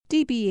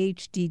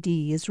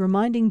DBHDD is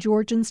reminding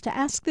Georgians to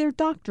ask their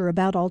doctor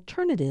about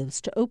alternatives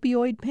to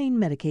opioid pain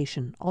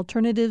medication.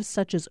 Alternatives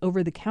such as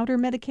over-the-counter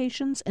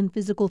medications and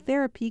physical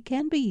therapy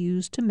can be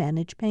used to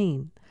manage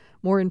pain.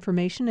 More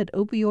information at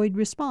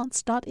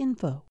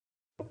opioidresponse.info.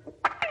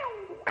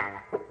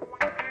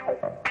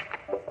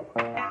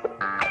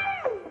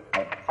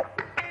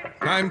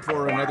 Time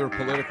for another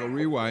Political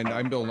Rewind.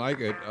 I'm Bill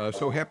Nigut.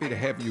 So happy to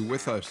have you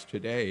with us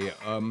today.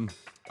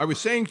 I was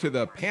saying to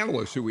the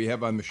panelists who we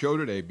have on the show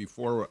today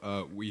before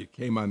we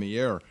came on the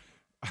air,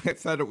 I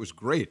thought it was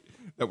great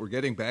that we're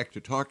getting back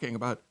to talking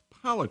about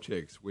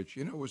politics, which,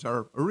 you know, was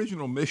our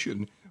original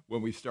mission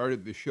when we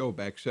started the show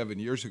back 7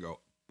 years ago.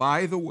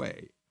 By the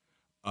way,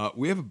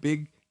 we have a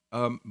big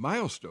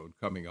milestone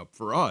coming up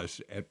for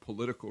us at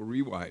Political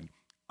Rewind.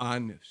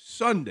 On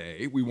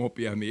Sunday, we won't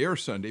be on the air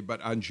Sunday,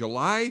 but on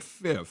July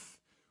 5th,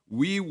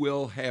 we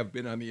will have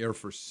been on the air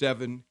for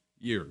 7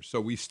 years. So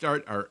we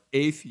start our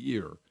 8th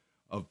year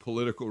of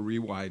Political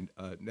Rewind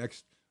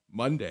next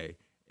Monday.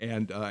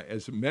 And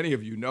as many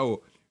of you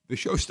know, the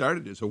show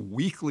started as a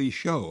weekly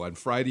show on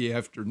Friday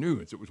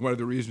afternoons. It was one of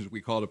the reasons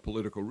we called it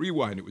Political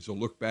Rewind. It was a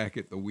look back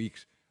at the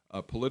week's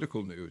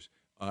political news.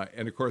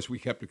 And, of course, we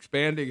kept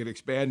expanding and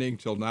expanding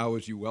till now,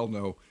 as you well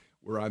know,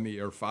 we're on the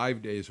air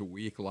 5 days a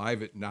week,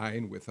 live at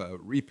 9, with a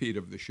repeat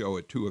of the show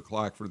at 2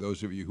 o'clock for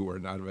those of you who are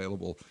not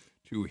available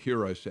to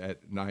hear us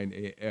at 9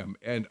 a.m.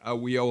 And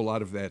we owe a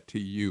lot of that to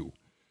you,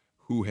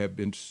 who have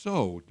been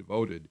so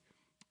devoted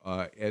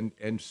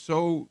and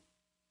so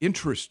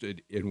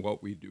interested in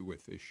what we do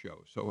with this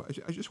show. So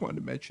I just wanted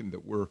to mention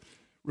that we're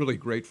really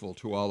grateful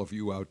to all of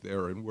you out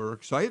there, and we're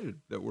excited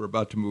that we're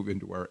about to move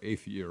into our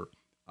 8th year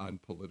on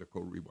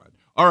Political Rewind.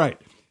 All right,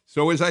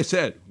 so as I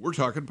said, we're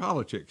talking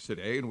politics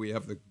today, and we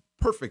have the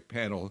perfect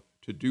panel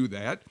to do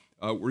that.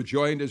 We're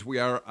joined, as we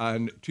are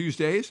on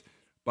Tuesdays,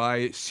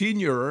 by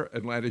senior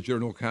Atlanta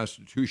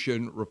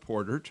Journal-Constitution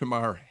reporter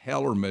Tamar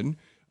Hallerman.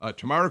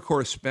 Tamar, of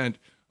course, spent,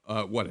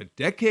 a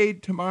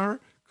decade, Tamar,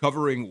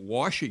 covering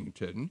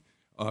Washington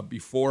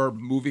before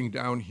moving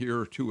down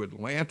here to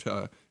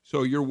Atlanta.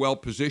 So you're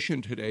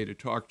well-positioned today to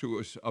talk to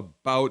us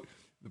about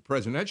the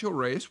presidential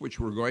race, which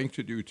we're going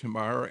to do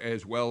tomorrow,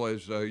 as well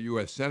as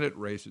U.S. Senate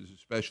races,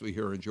 especially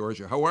here in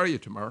Georgia. How are you,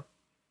 Tamar?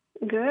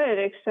 Good,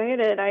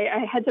 excited.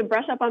 I had to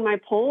brush up on my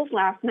polls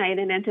last night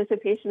in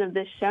anticipation of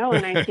this show,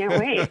 and I can't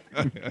wait.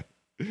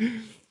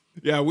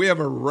 Yeah, we have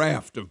a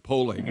raft of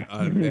polling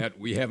that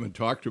we haven't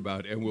talked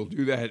about, and we'll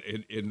do that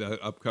in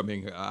the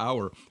upcoming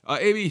hour.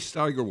 Amy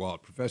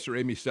Steigerwald, Professor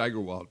Amy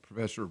Steigerwald,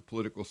 Professor of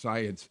Political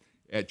Science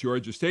at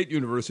Georgia State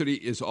University,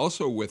 is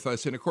also with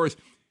us. And, of course,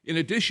 in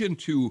addition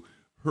to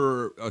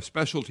her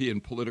specialty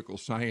in political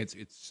science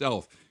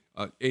itself,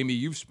 Amy,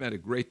 you've spent a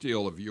great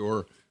deal of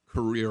your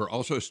career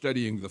also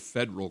studying the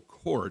federal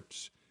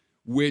courts,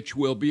 which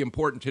will be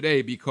important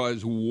today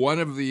because one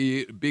of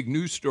the big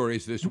news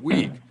stories this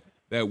week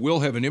that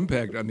will have an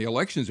impact on the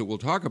elections that we'll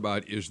talk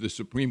about is the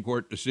Supreme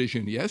Court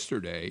decision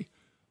yesterday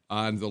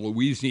on the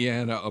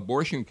Louisiana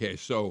abortion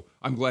case. So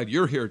I'm glad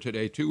you're here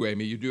today, too,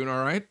 Amy. You doing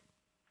all right?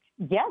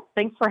 Yes,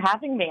 thanks for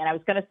having me. And I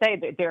was going to say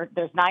that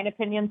there's 9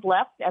 opinions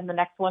left, and the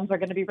next ones are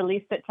going to be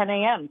released at 10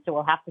 a.m. So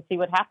we'll have to see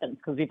what happens,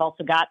 because we've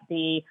also got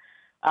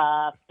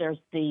there's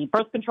the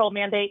birth control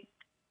mandate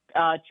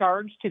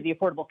charge to the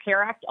Affordable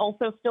Care Act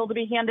also still to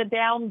be handed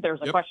down.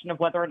 There's a question of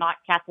whether or not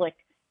Catholic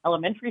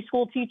elementary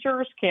school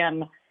teachers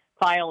can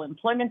file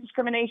employment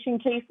discrimination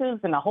cases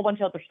and a whole bunch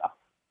of other stuff.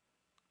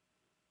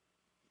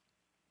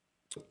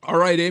 All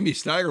right, Amy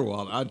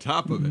Steigerwald, on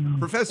top of it.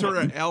 Professor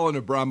Alan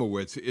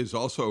Abramowitz is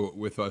also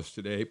with us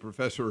today.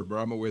 Professor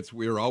Abramowitz,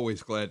 we are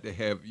always glad to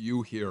have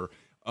you here.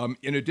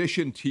 In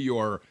addition to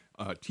your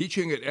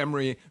teaching at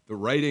Emory, the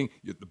writing,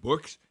 the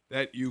books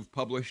that you've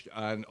published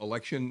on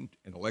election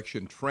and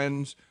election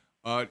trends,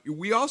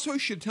 we also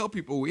should tell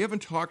people, we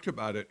haven't talked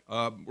about it.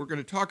 We're going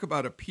to talk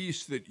about a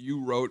piece that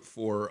you wrote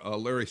for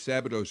Larry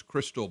Sabato's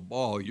Crystal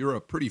Ball. You're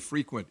a pretty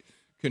frequent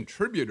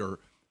contributor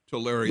to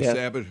Larry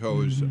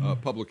Sabato's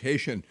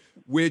publication,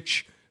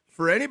 which,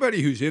 for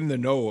anybody who's in the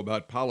know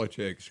about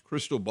politics,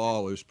 Crystal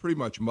Ball is pretty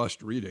much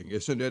must-reading,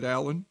 isn't it,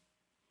 Alan?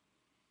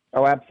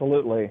 Oh,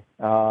 absolutely.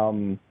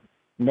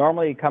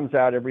 Normally it comes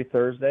out every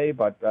Thursday,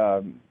 but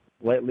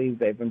lately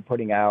they've been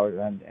putting out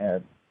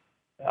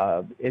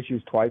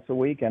issues twice a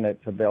week, and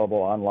it's available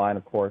online,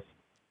 of course.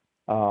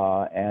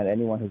 And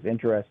anyone who's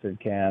interested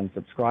can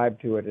subscribe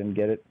to it and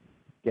get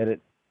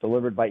it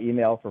delivered by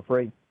email for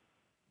free.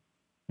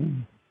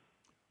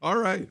 All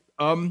right.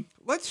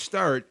 Let's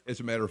start, as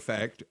a matter of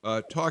fact,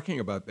 talking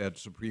about that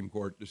Supreme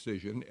Court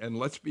decision. And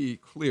let's be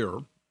clear,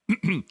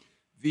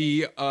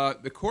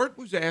 the court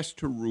was asked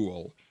to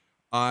rule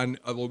on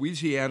a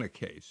Louisiana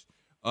case.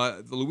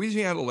 The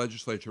Louisiana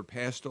legislature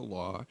passed a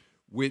law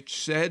which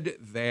said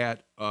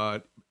that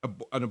an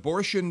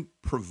abortion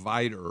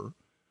provider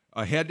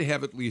had to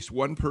have at least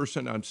one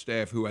person on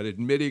staff who had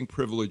admitting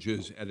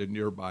privileges at a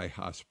nearby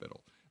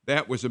hospital.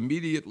 That was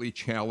immediately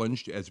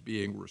challenged as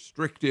being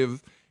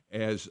restrictive,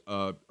 as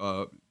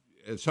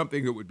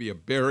something that would be a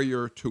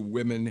barrier to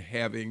women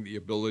having the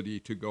ability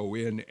to go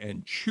in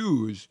and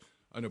choose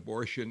an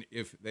abortion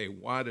if they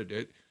wanted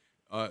it.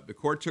 The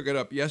court took it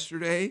up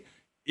yesterday.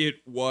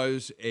 It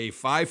was a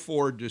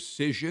 5-4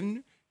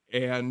 decision,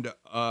 and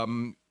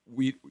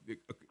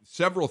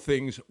several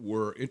things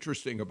were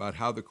interesting about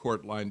how the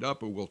court lined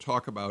up, and we'll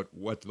talk about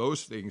what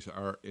those things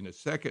are in a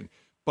second.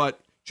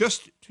 But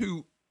just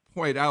to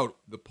point out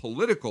the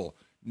political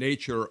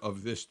nature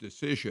of this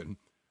decision,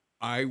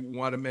 I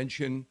want to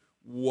mention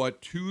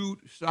what two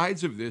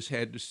sides of this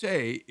had to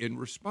say in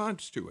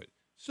response to it.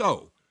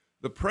 So,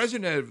 the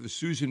president of the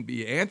Susan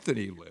B.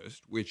 Anthony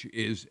list, which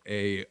is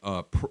an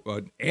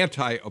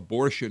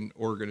anti-abortion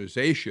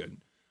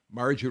organization,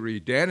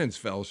 Marjorie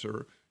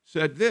Dannenfelser,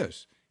 said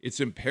this: "It's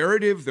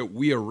imperative that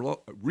we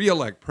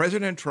re-elect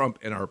President Trump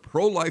and our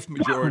pro-life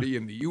majority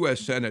in the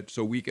U.S. Senate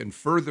so we can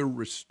further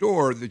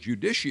restore the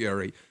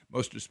judiciary,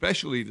 most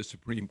especially the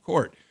Supreme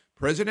Court.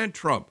 President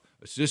Trump,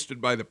 assisted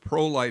by the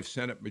pro-life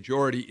Senate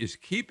majority, is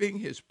keeping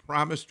his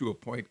promise to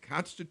appoint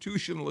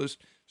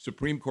constitutionalist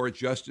Supreme Court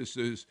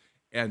justices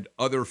and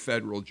other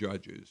federal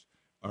judges."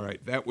 All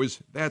right, that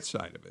was that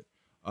side of it.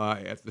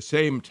 At the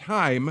same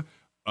time,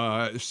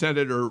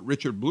 Senator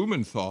Richard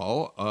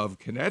Blumenthal of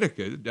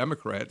Connecticut,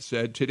 Democrat,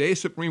 said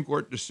today's Supreme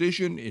Court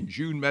decision in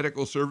June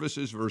Medical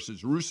Services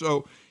versus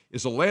Russo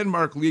is a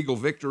landmark legal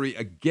victory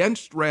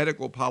against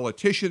radical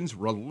politicians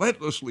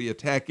relentlessly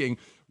attacking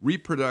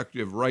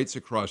reproductive rights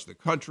across the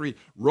country.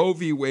 Roe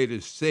v. Wade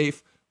is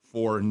safe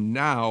for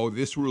now.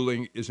 This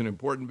ruling is an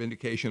important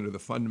vindication of the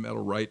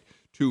fundamental right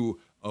to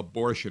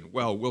abortion.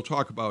 Well, we'll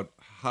talk about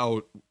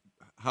how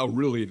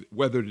really,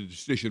 whether the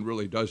decision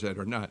really does that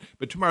or not.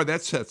 But Tamara,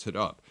 that sets it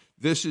up.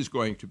 This is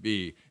going to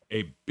be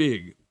a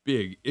big,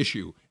 big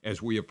issue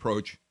as we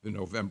approach the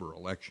November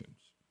elections.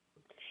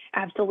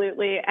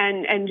 Absolutely.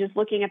 And just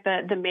looking at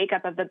the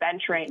makeup of the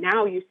bench right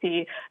now, you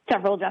see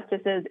several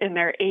justices in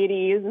their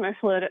 80s,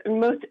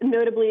 most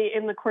notably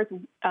in the court's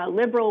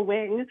liberal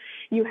wing.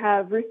 You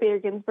have Ruth Bader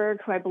Ginsburg,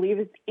 who I believe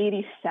is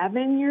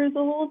 87 years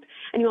old.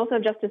 And you also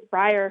have Justice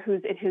Breyer,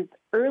 who's in his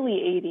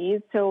early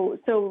 80s. So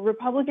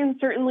Republicans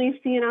certainly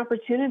see an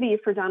opportunity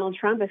for Donald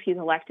Trump if he's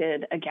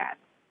elected again.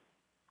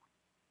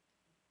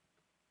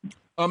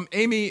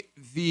 Amy,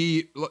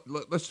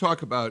 let's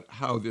talk about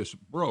how this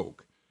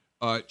broke.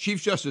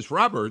 Chief Justice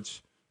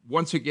Roberts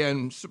once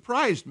again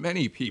surprised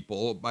many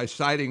people by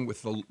siding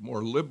with the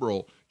more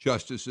liberal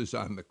justices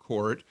on the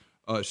court,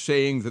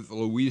 saying that the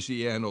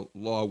Louisiana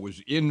law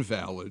was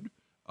invalid.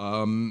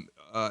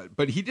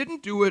 But he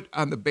didn't do it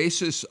on the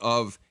basis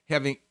of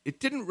it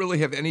didn't really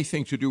have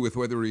anything to do with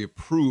whether he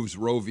approves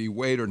Roe v.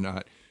 Wade or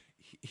not.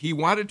 He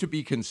wanted to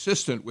be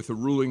consistent with the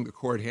ruling the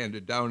court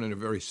handed down in a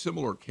very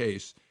similar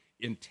case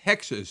in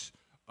Texas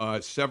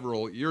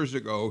several years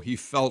ago. He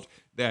felt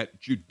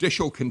that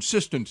judicial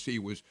consistency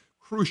was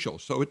crucial.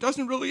 So it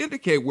doesn't really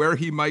indicate where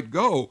he might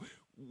go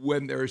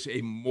when there's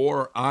a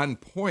more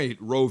on-point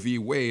Roe v.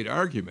 Wade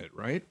argument,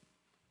 right?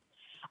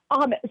 So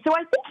I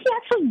think he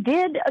actually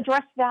did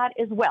address that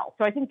as well.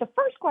 So I think the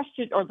first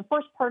question, or the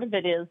first part of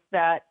it, is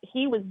that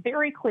he was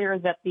very clear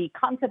that the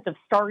concept of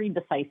stare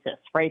decisis,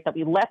 right, that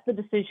we let the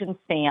decision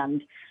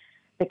stand.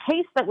 The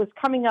case that was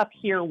coming up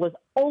here was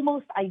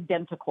almost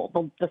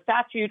identical. The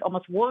statute,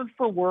 almost word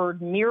for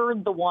word,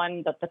 mirrored the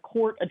one that the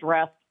court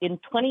addressed in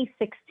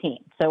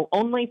 2016. So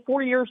only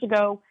 4 years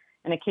ago,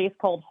 in a case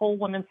called Whole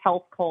Women's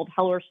Health called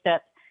Hellerstedt,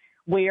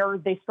 where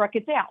they struck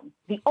it down.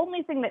 The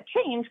only thing that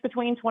changed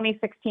between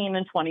 2016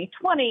 and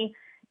 2020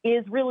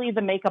 is really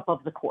the makeup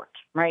of the court,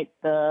 right?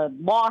 The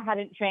law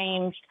hadn't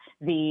changed,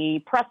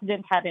 the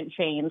precedent hadn't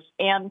changed,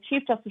 and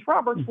Chief Justice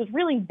Roberts was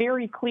really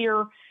very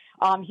clear.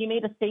 He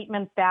made a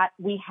statement that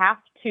we have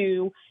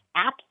to,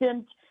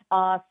 absent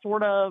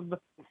sort of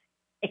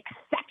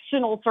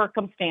exceptional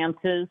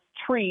circumstances,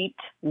 treat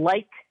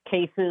like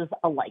cases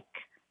alike.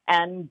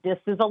 And this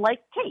is a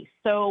like case.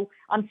 So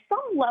on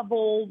some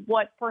level,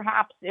 what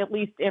perhaps, at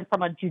least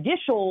from a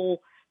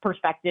judicial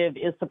perspective,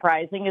 is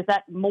surprising is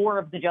that more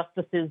of the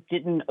justices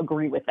didn't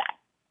agree with that.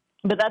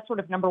 But that's sort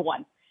of number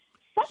one.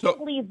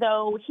 Secondly,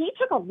 though, he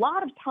took a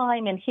lot of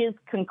time in his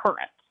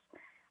concurrence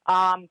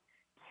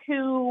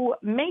to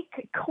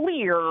make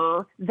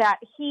clear that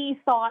he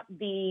thought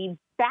the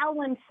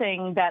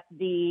balancing that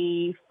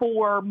the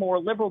four more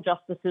liberal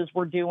justices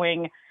were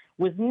doing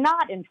was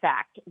not, in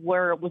fact,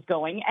 where it was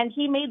going. And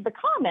he made the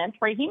comment,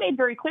 right, he made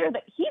very clear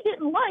that he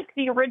didn't like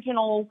the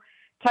original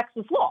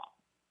Texas law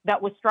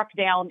that was struck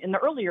down in the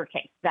earlier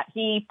case, that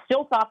he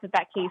still thought that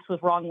that case was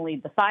wrongly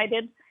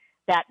decided,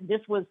 that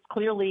this was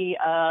clearly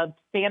a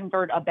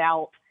standard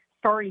about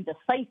stare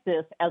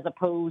decisis as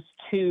opposed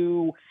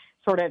to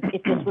sort of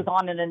if this was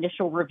on an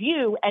initial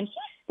review. And he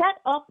set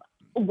up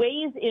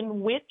ways in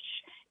which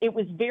it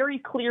was very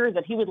clear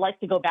that he would like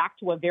to go back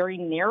to a very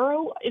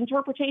narrow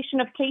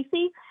interpretation of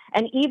Casey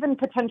and even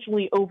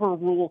potentially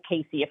overrule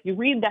Casey. If you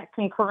read that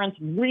concurrence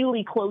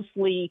really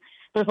closely,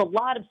 there's a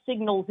lot of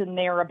signals in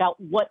there about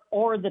what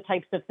are the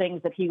types of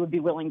things that he would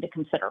be willing to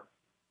consider.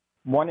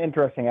 One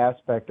interesting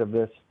aspect of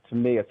this, to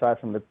me,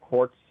 aside from the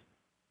court's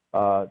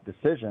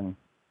decision,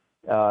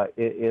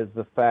 is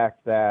the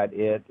fact that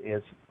it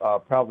is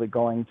probably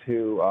going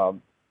to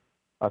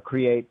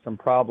create some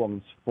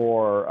problems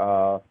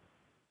for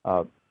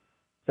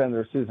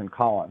Senator Susan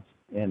Collins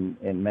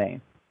in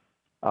Maine,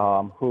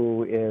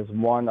 who is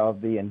one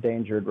of the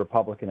endangered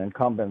Republican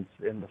incumbents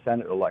in the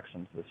Senate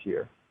elections this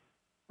year,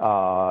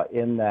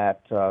 in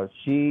that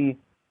she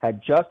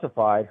had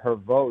justified her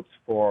votes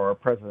for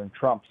President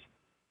Trump's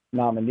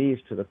nominees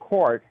to the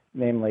court,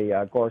 namely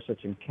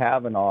Gorsuch and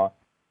Kavanaugh,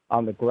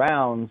 on the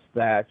grounds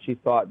that she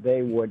thought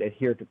they would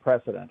adhere to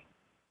precedent,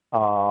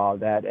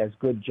 that as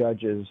good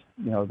judges,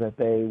 that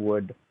they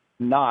would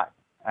not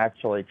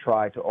actually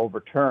try to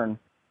overturn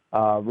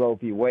Roe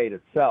v. Wade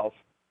itself,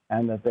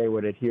 and that they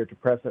would adhere to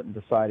precedent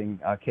in deciding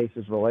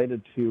cases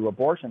related to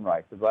abortion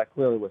rights. But that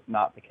clearly was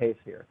not the case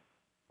here.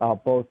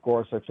 Both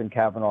Gorsuch and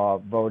Kavanaugh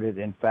voted,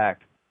 in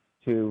fact,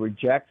 to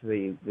reject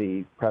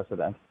the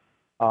precedent,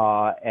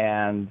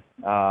 and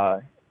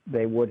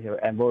they would have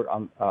and vote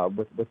on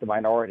with the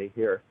minority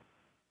here.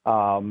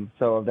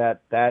 So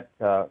that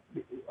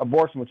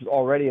abortion, which is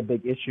already a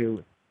big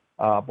issue,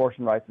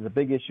 abortion rights is a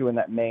big issue in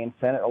that Maine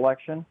Senate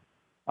election,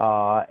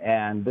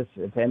 and this,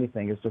 if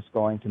anything, is just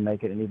going to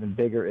make it an even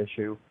bigger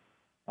issue,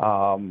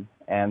 and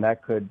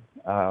that could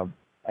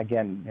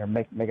again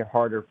make it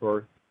harder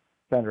for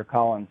Senator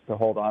Collins to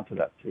hold on to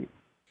that seat.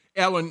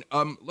 Alan,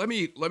 let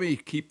me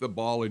keep the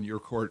ball in your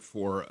court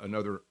for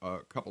another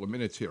couple of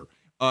minutes here.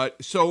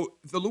 So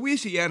the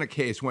Louisiana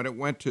case, when it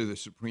went to the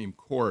Supreme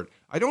Court,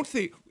 I don't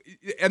think,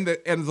 and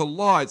the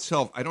law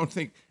itself, I don't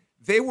think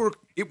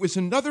it was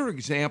another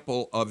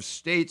example of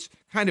states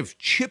kind of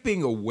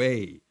chipping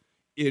away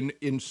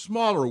in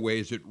smaller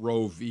ways at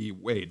Roe v.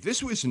 Wade.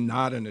 This was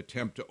not an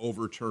attempt to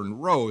overturn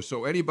Roe.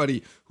 So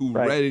anybody who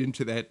read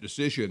into that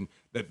decision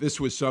that this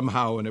was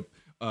somehow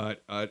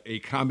a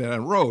comment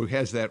on Roe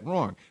has that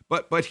wrong.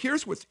 But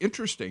here's what's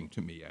interesting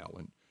to me,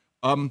 Alan.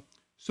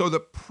 So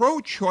the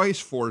pro-choice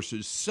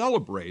forces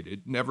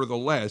celebrated,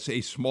 nevertheless,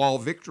 a small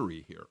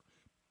victory here.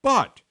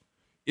 But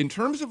in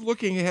terms of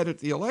looking ahead at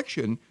the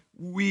election,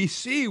 we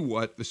see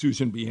what the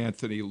Susan B.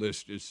 Anthony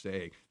list is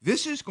saying.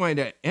 This is going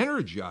to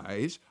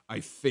energize,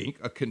 I think,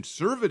 a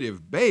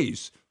conservative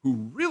base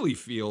who really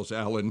feels,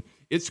 Alan,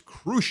 it's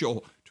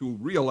crucial to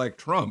reelect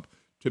Trump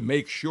to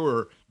make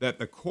sure that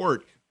the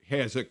court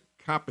has a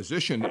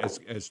composition,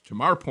 as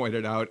Tamar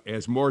pointed out,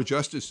 as more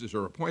justices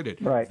are appointed,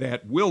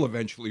 that will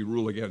eventually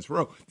rule against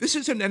Roe. This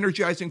is an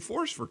energizing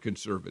force for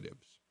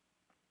conservatives.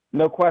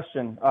 No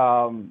question.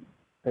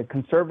 The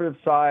conservative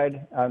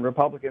side and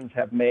Republicans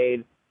have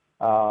made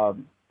the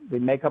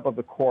makeup of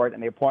the court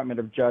and the appointment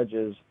of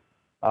judges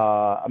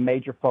a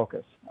major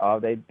focus.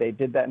 They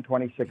did that in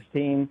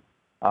 2016,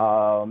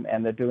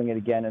 and they're doing it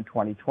again in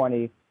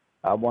 2020.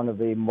 One of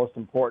the most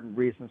important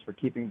reasons for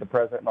keeping the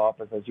president in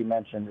office, as you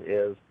mentioned,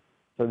 is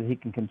so that he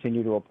can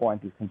continue to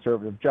appoint these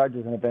conservative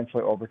judges and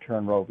eventually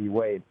overturn Roe v.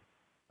 Wade.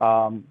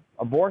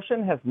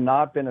 Abortion has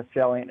not been a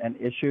salient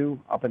issue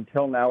up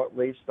until now, at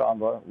least on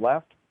the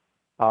left.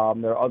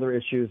 There are other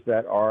issues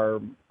that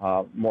are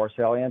more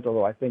salient,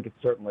 although I think it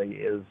certainly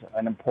is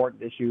an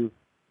important issue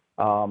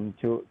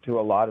to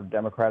a lot of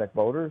Democratic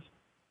voters.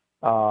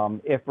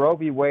 If Roe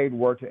v. Wade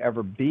were to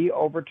ever be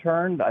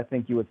overturned, I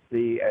think you would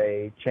see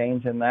a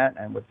change in that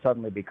and would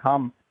suddenly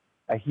become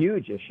a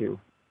huge issue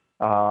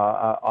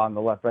on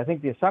the left. But I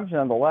think the assumption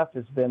on the left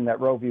has been that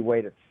Roe v.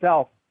 Wade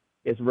itself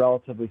is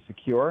relatively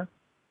secure.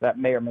 That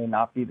may or may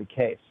not be the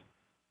case.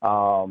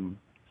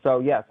 So,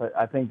 yes,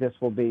 I think this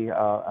will be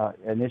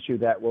an issue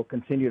that will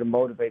continue to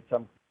motivate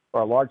some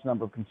or a large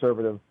number of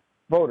conservative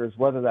voters.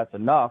 Whether that's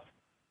enough,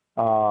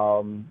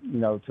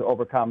 to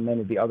overcome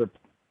many of the other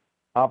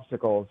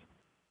obstacles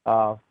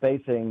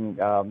facing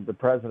the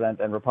president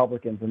and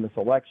Republicans in this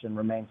election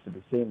remains to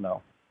be seen,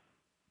 though.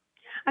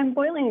 I'm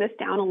boiling this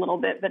down a little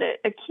bit, but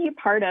a key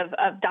part of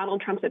Donald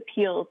Trump's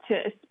appeal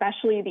to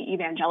especially the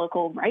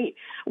evangelical right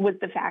was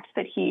the fact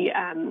that he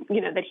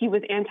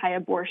was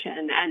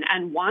anti-abortion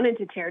and wanted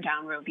to tear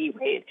down Roe v.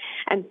 Wade.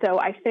 And so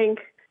I think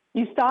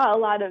you saw a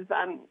lot of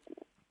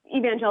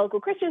evangelical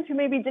Christians who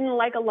maybe didn't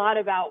like a lot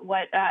about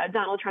what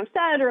Donald Trump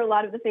said or a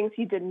lot of the things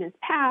he did in his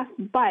past,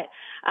 but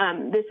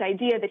this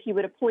idea that he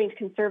would appoint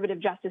conservative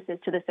justices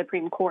to the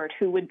Supreme Court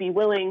who would be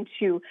willing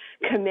to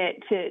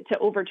commit to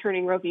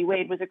overturning Roe v.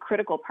 Wade was a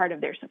critical part of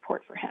their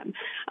support for him.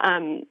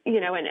 And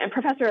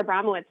Professor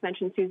Abramowitz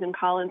mentioned Susan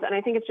Collins, and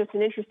I think it's just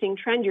an interesting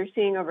trend you're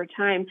seeing over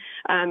time.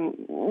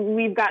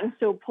 We've gotten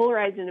so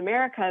polarized in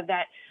America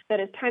that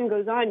as time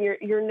goes on,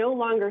 you're no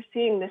longer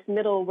seeing this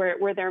middle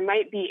where there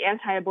might be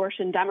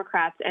anti-abortion Democrats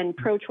and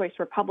pro-choice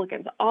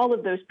Republicans. All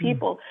of those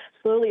people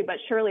slowly but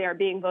surely are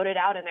being voted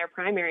out in their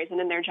primaries and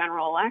in their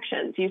general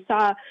elections. You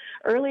saw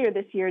earlier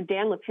this year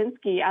Dan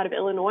Lipinski out of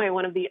Illinois,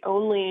 one of the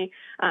only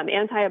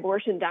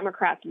anti-abortion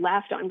Democrats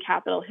left on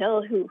Capitol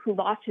Hill, who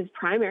lost his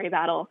primary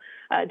battle.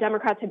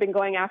 Democrats have been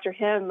going after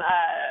him,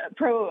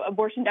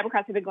 pro-abortion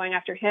Democrats have been going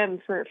after him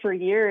for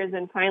years,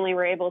 and finally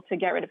were able to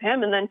get rid of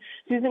him. And then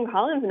Susan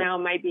Collins now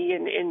might be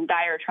in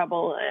dire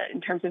trouble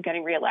in terms of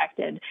getting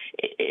reelected,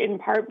 in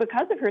part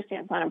because of her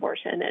stance on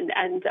abortion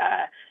and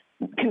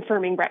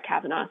confirming Brett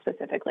Kavanaugh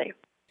specifically.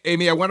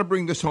 Amy, I want to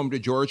bring this home to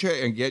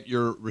Georgia and get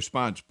your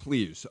response,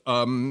 please.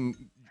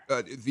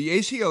 the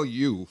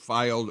ACLU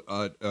filed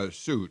a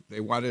suit. They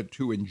wanted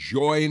to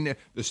enjoin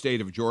the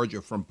state of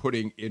Georgia from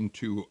putting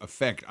into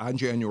effect on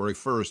January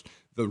 1st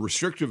the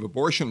restrictive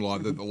abortion law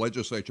that the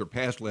legislature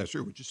passed last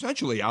year, which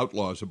essentially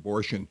outlaws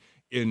abortion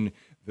in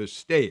the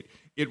state.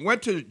 It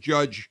went to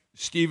Judge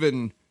Steve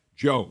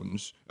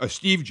Jones,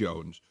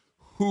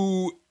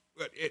 who,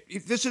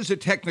 this is a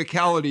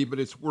technicality, but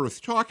it's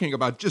worth talking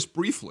about just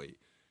briefly.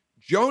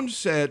 Jones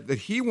said that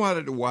he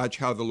wanted to watch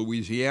how the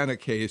Louisiana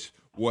case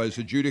was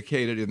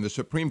adjudicated in the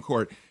Supreme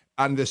Court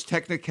on this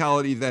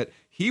technicality that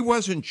he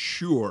wasn't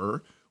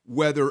sure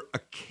whether a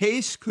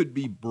case could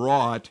be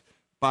brought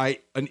by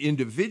an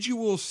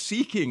individual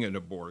seeking an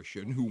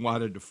abortion who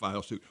wanted to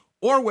file suit,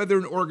 or whether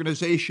an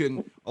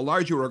organization, a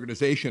larger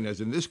organization, as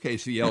in this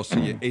case the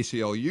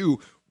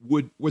ACLU,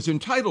 was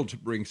entitled to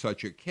bring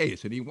such a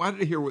case. And he wanted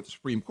to hear what the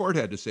Supreme Court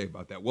had to say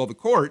about that. Well, the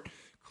court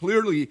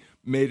clearly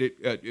made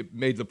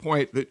the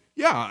point that,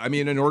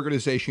 an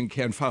organization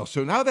can file.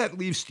 So now that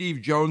leaves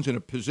Steve Jones in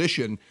a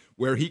position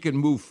where he can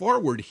move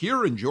forward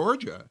here in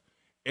Georgia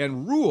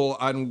and rule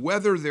on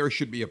whether there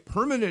should be a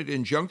permanent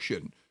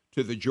injunction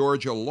to the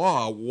Georgia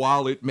law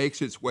while it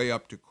makes its way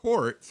up to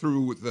court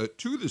to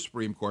the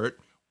Supreme Court,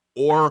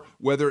 or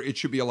whether it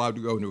should be allowed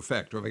to go into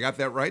effect. Have I got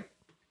that right?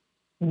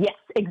 Yes,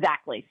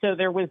 exactly. So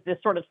there was this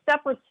sort of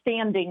separate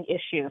standing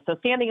issue. So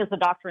standing is a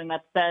doctrine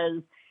that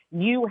says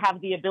you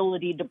have the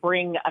ability to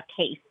bring a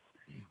case,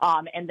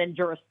 and then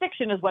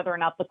jurisdiction is whether or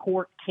not the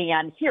court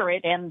can hear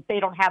it, and they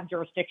don't have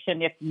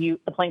jurisdiction if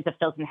the plaintiff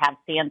doesn't have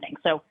standing.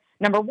 So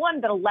number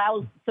one,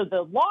 so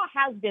the law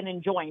has been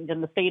enjoined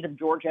in the state of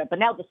Georgia, but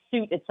now the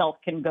suit itself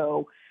can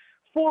go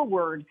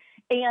forward.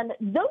 And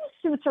those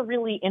suits are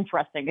really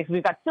interesting because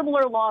we've got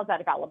similar laws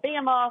out of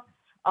Alabama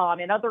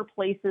and other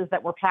places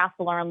that were passed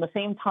around the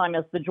same time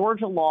as the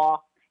Georgia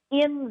law,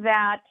 in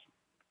that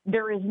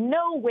there is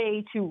no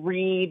way to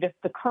read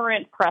the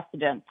current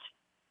precedent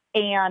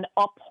and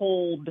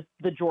uphold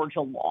the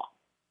Georgia law.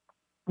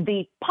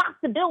 The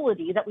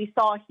possibility that we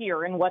saw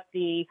here in what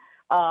the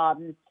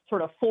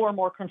sort of four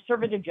more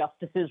conservative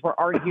justices were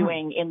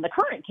arguing in the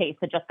current case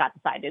that just got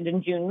decided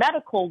in June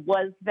Medical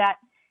was that,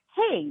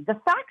 hey, the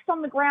facts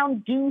on the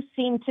ground do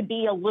seem to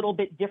be a little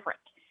bit different.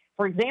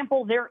 For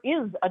example, there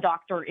is a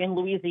doctor in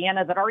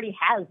Louisiana that already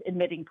has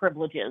admitting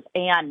privileges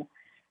and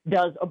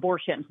does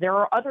abortions. There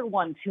are other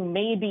ones who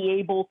may be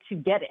able to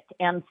get it.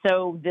 And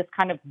so this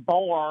kind of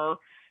bar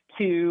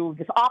to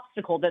this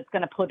obstacle that's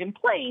going to put in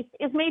place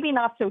is maybe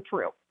not so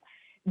true.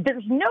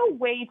 There's no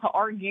way to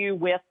argue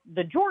with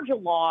the Georgia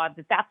law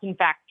that that's in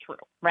fact true,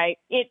 right?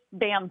 It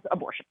bans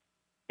abortion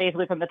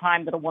basically from the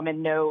time that a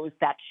woman knows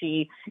that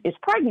she is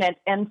pregnant.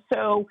 And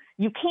so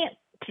you can't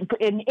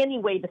in any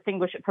way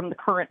distinguish it from the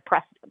current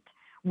precedent.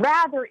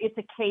 Rather, it's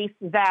a case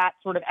that,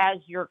 sort of as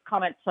your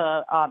comment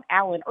to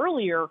Alan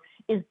earlier,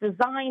 is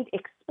designed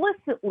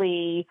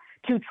explicitly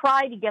to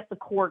try to get the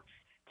courts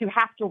to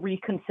have to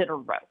reconsider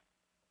Roe,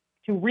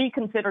 to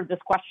reconsider this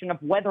question of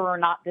whether or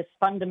not this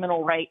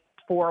fundamental right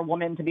for a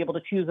woman to be able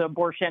to choose an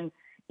abortion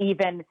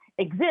even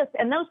exists.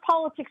 And those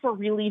politics are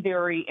really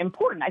very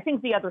important. I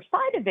think the other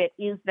side of it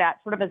is that,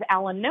 sort of as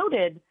Alan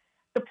noted,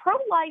 the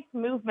pro-life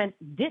movement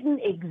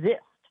didn't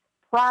exist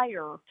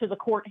prior to the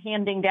court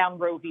handing down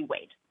Roe v.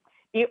 Wade.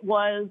 It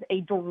was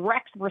a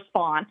direct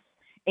response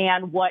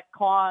and what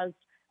caused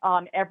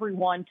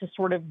everyone to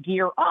sort of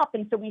gear up.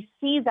 And so we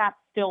see that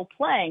still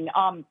playing.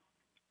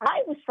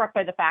 I was struck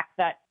by the fact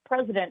that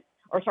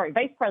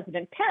Vice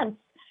President Pence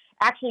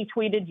actually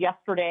tweeted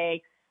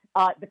yesterday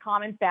the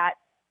comment that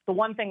the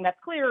one thing that's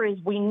clear is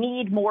we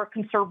need more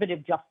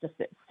conservative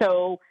justices.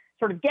 So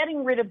sort of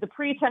getting rid of the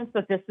pretense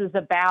that this is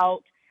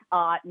about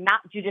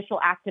not judicial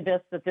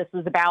activists, that this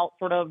is about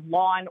sort of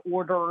law and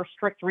order,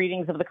 strict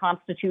readings of the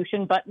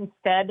Constitution, but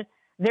instead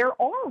there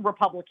are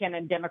Republican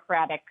and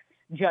Democratic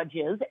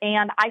judges.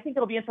 And I think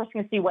it'll be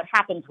interesting to see what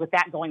happens with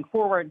that going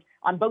forward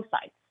on both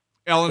sides.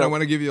 Alan, I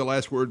want to give you the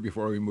last word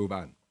before we move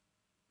on.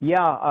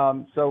 Yeah,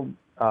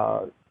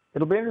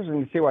 it'll be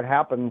interesting to see what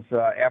happens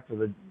after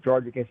the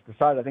Georgia case is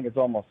decided. I think it's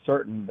almost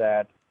certain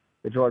that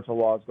the Georgia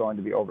law is going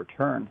to be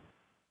overturned.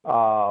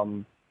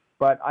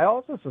 But I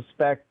also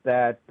suspect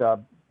that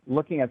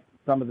looking at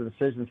some of the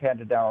decisions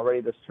handed down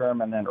already this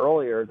term and then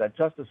earlier, that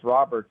Justice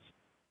Roberts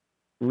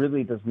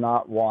really does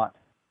not want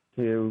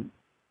to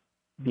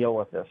deal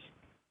with this.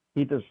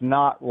 He does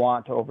not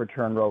want to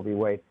overturn Roe v.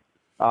 Wade.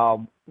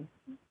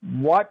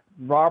 What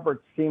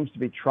Roberts seems to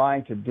be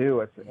trying to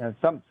do, and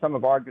some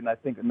have argued, and I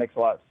think it makes a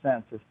lot of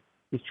sense, is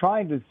he's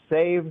trying to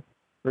save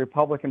the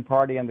Republican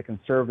Party and the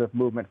conservative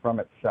movement from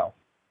itself.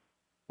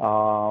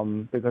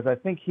 Because I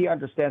think he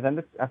understands,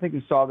 and I think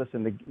you saw this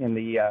in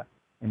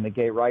the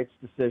gay rights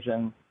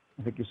decision.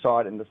 I think you saw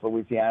it in this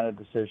Louisiana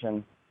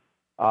decision.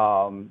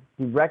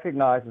 He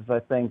recognizes, I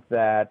think,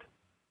 that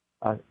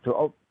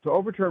to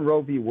overturn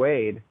Roe v.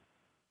 Wade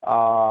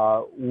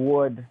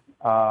would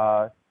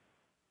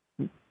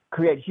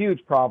create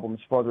huge problems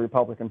for the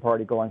Republican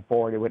Party going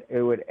forward.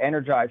 It would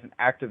energize and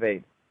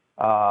activate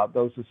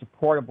those who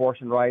support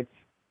abortion rights,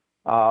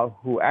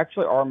 who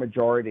actually are a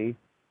majority,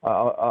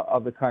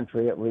 of the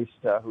country, at least,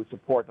 who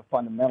support the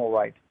fundamental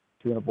right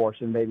to an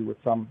abortion, maybe with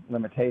some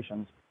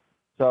limitations.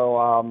 So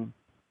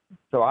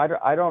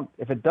I don't.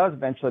 If it does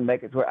eventually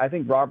make it, I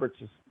think Roberts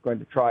is going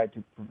to try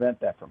to prevent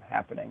that from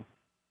happening.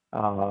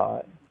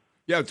 Yeah,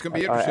 it's going to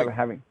be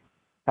interesting.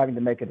 Having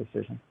to make a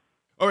decision.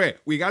 Okay,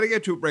 we got to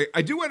get to a break.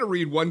 I do want to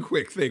read one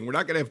quick thing. We're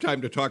not going to have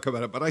time to talk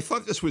about it, but I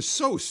thought this was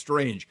so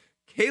strange.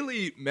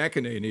 Kayleigh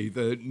McEnany,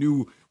 the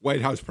new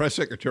White House press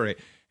secretary,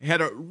 had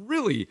a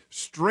really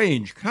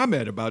strange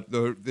comment about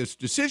this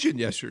decision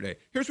yesterday.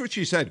 Here's what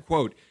she said,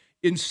 quote,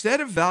 "Instead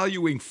of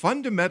valuing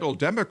fundamental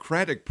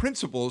democratic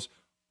principles,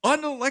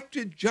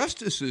 unelected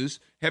justices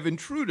have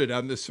intruded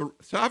on the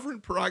sovereign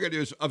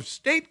prerogatives of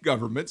state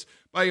governments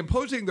by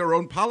imposing their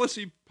own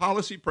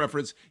policy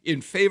preference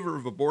in favor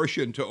of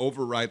abortion to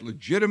override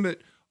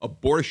legitimate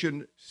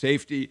abortion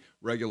safety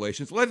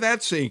regulations." Let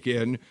that sink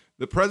in.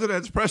 The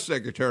president's press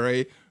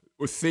secretary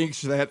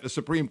thinks that the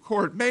Supreme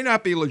Court may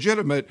not be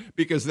legitimate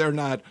because they're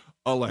not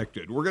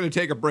elected. We're going to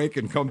take a break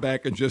and come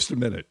back in just a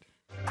minute.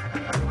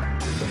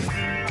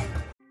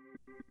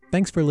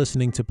 Thanks for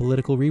listening to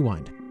Political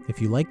Rewind.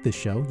 If you like this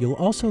show, you'll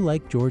also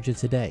like Georgia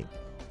Today.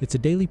 It's a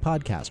daily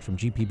podcast from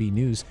GPB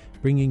News,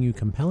 bringing you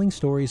compelling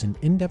stories and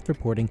in-depth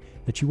reporting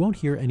that you won't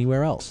hear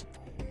anywhere else.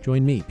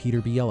 Join me,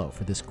 Peter Biello,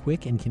 for this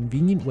quick and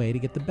convenient way to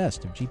get the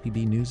best of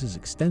GPB News'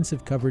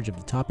 extensive coverage of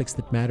the topics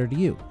that matter to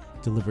you,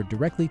 delivered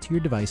directly to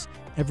your device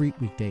every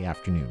weekday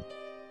afternoon.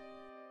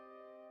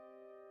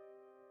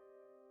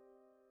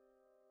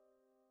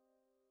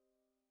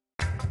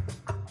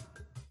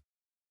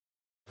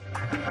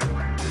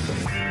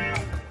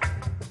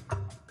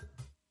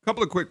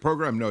 Couple of quick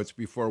program notes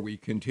before we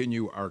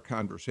continue our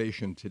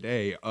conversation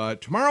today.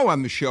 Tomorrow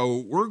on the show,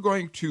 we're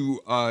going to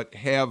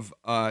have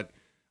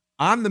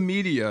On the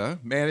Media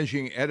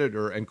managing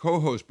editor and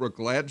co-host Brooke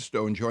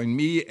Gladstone join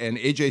me and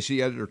AJC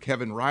editor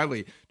Kevin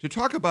Riley to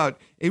talk about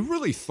a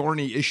really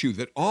thorny issue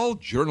that all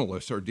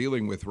journalists are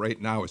dealing with right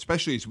now,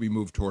 especially as we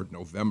move toward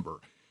November.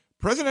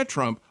 President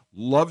Trump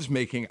loves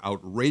making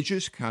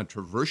outrageous,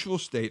 controversial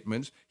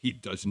statements. He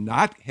does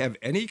not have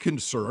any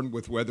concern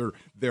with whether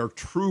they're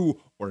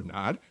true or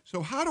not.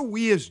 So how do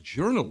we as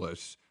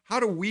journalists, how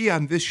do we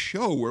on this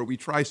show, where we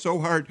try so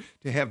hard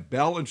to have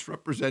balanced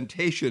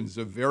representations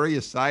of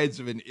various sides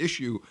of an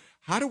issue,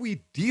 how do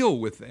we deal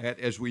with that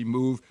as we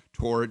move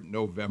toward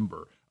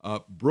November?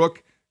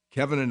 Brooke,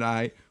 Kevin, and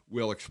I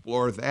will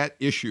explore that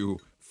issue,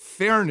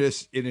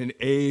 fairness in an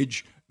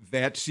age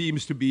that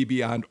seems to be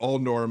beyond all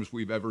norms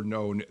we've ever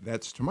known.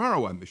 That's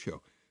tomorrow on the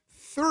show.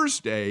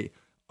 Thursday,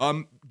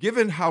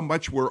 given how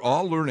much we're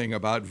all learning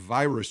about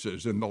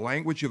viruses and the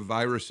language of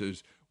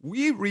viruses,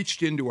 we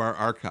reached into our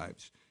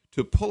archives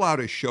to pull out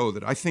a show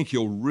that I think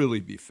you'll really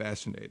be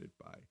fascinated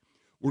by.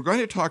 We're going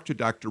to talk to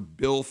Dr.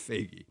 Bill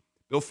Foege.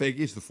 Bill Foege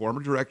is the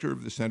former director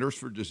of the Centers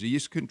for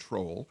Disease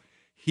Control.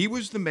 He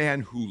was the man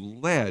who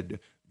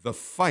led the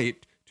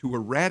fight to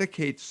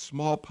eradicate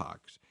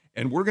smallpox.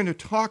 And we're going to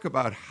talk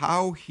about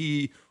how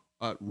he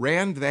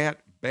ran that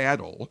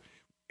battle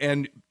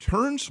and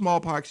turned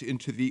smallpox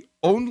into the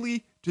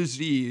only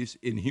disease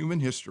in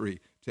human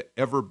history to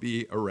ever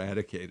be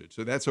eradicated.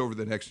 So that's over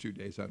the next 2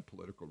 days on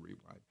Political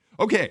Rewind.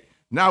 Okay,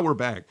 now we're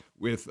back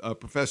with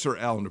Professor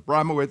Alan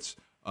Abramowitz,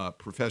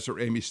 Professor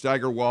Amy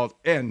Steigerwalt,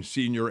 and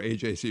senior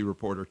AJC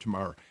reporter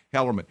Tamar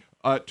Hallerman.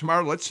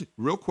 Tamar, let's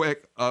real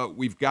quick.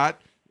 We've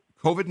got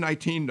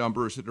COVID-19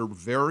 numbers that are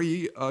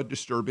very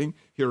disturbing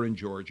here in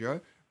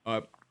Georgia.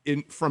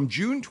 From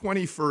June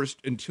 21st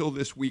until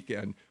this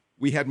weekend,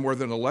 we had more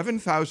than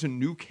 11,000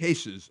 new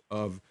cases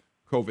of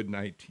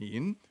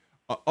COVID-19,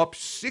 up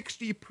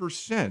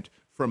 60%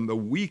 from the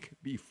week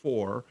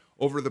before.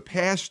 Over the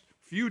past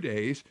few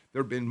days,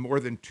 there have been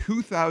more than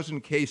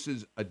 2,000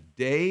 cases a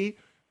day,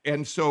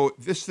 and so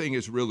this thing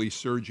is really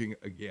surging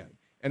again.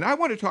 And I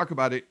want to talk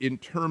about it in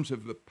terms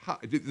of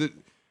the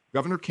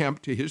Governor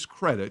Kemp, to his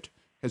credit,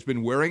 has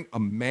been wearing a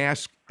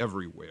mask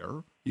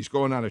everywhere. He's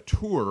going on a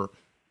tour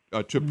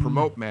to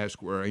promote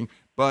mask wearing,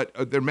 but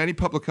there are many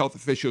public health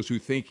officials who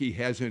think he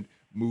hasn't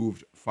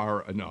moved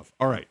far enough.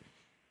 All right,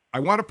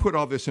 I want to put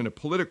all this in a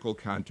political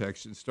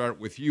context and start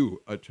with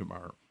you,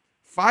 Tamar.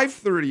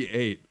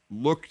 538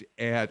 looked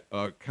at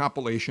a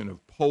compilation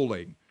of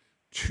polling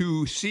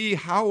to see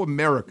how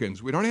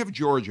Americans, we don't have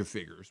Georgia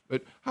figures,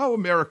 but how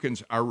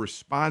Americans are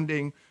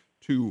responding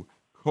to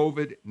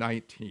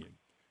COVID-19.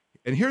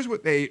 And here's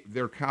what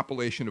their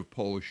compilation of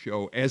polls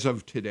show as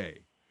of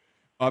today.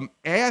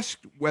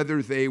 Asked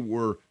whether they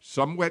were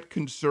somewhat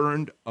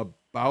concerned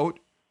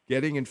about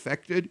getting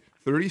infected,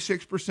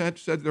 36%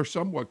 said they're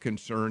somewhat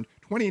concerned,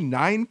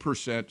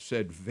 29%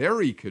 said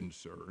very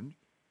concerned,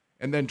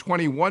 and then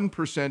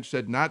 21%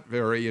 said not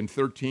very, and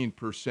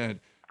 13%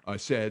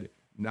 said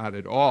not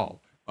at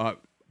all. A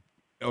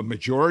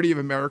majority of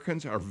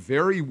Americans are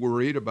very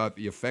worried about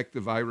the effect the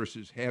virus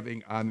is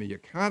having on the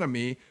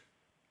economy.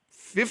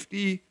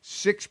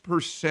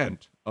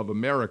 56% of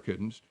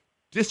Americans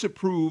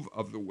disapprove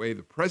of the way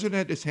the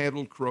president has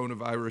handled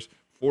coronavirus,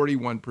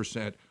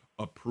 41%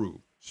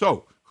 approve.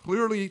 So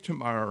clearly,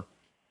 Tamar,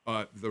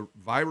 the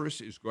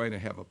virus is going to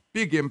have a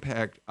big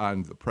impact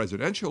on the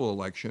presidential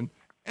election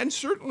and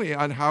certainly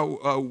on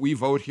how we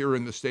vote here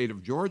in the state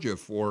of Georgia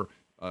for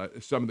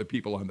some of the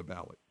people on the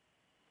ballot.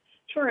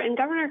 Sure, and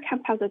Governor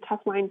Kemp has a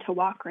tough line to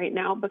walk right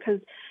now because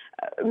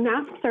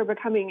masks are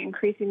becoming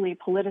increasingly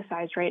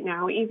politicized right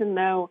now, even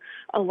though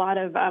a lot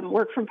of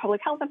work from public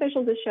health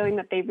officials is showing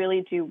that they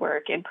really do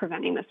work in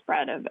preventing the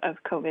spread of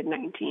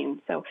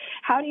COVID-19. So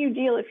how do you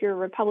deal if you're a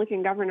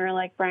Republican governor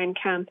like Brian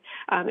Kemp,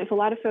 if a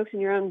lot of folks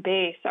in your own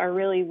base are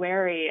really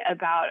wary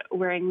about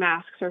wearing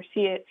masks or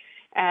see it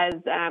as,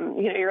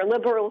 you're a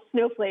liberal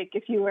snowflake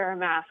if you wear a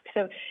mask.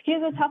 So he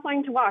has a tough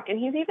line to walk, and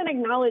he's even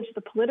acknowledged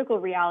the political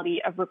reality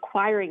of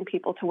requiring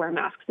people to wear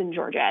masks in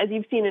Georgia, as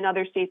you've seen in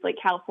other states like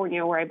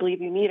California, where I believe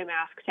you need a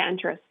mask to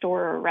enter a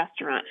store or a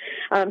restaurant.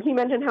 He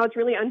mentioned how it's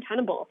really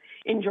untenable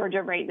in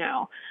Georgia right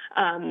now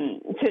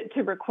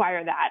to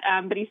require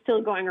that, but he's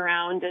still going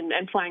around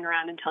and flying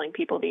around and telling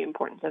people the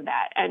importance of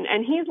that.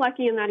 And he's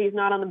lucky in that he's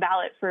not on the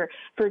ballot for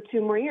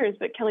 2 more years,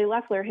 but Kelly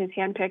Loeffler, his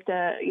handpicked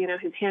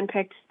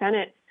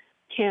Senate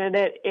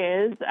candidate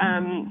is.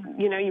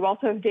 You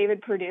also have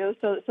David Perdue.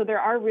 So there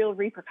are real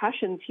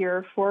repercussions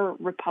here for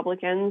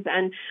Republicans.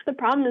 And the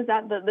problem is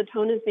that the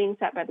tone is being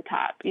set by the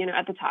top,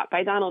 at the top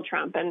by Donald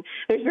Trump. And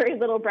there's very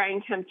little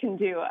Brian Kemp can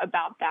do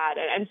about that.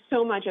 And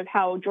so much of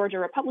how Georgia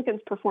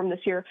Republicans perform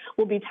this year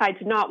will be tied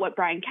to not what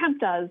Brian Kemp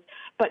does,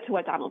 but to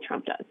what Donald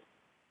Trump does.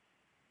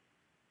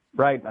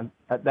 Right.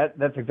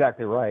 That's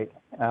exactly right.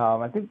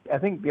 I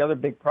think the other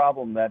big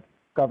problem that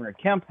Governor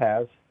Kemp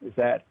has is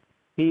that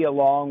he,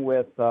 along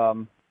with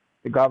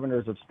the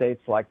governors of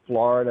states like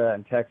Florida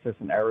and Texas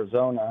and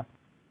Arizona,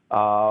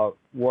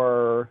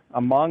 were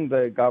among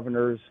the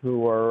governors who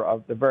were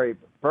of the very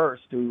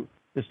first to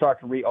start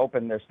to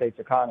reopen their state's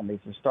economies,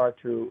 to start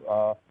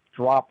to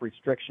drop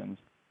restrictions,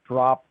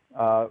 drop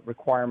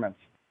requirements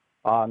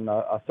on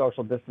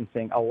social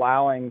distancing,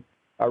 allowing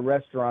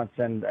restaurants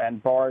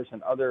and bars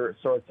and other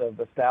sorts of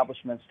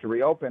establishments to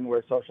reopen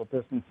where social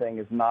distancing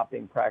is not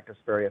being practiced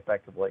very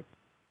effectively.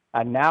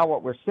 And now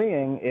what we're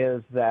seeing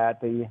is that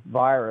the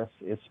virus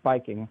is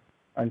spiking,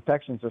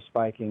 infections are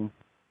spiking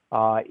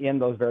in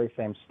those very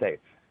same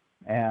states.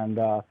 And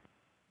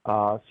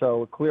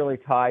so clearly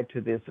tied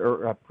to this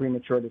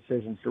premature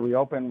decisions to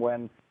reopen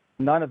when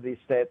none of these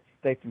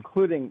states,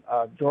 including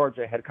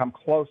Georgia, had come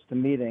close to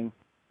meeting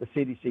the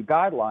CDC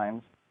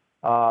guidelines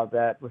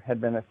that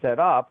had been set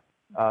up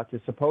to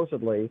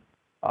supposedly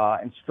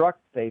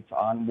instruct states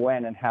on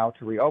when and how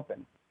to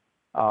reopen.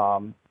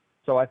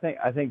 So I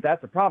think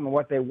that's a problem.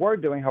 What they were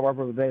doing,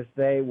 however, is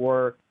they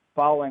were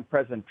following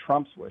President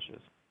Trump's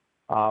wishes.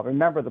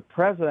 Remember, the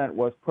president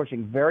was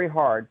pushing very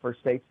hard for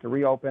states to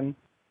reopen.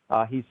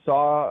 He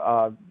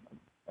saw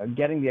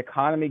getting the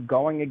economy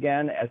going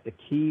again as the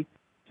key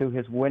to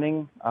his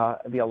winning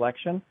the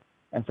election.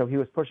 And so he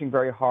was pushing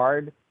very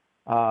hard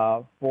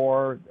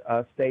for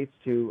states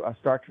to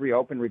start to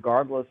reopen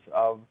regardless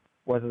of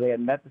whether they had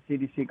met the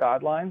CDC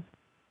guidelines.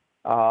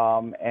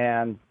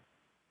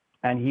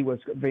 And he was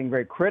being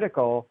very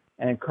critical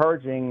and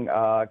encouraging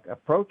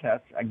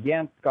protests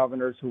against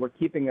governors who were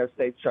keeping their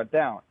states shut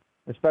down,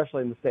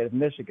 especially in the state of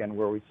Michigan,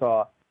 where we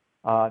saw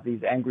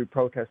these angry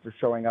protesters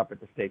showing up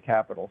at the state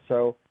capitol.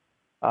 So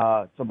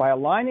by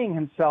aligning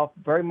himself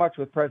very much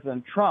with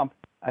President Trump,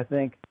 I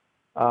think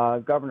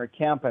Governor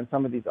Kemp and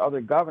some of these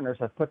other governors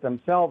have put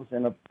themselves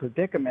in a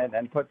predicament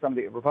and put some of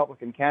the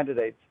Republican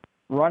candidates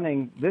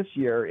running this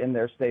year in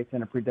their states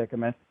in a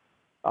predicament.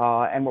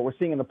 And what we're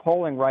seeing in the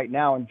polling right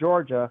now in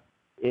Georgia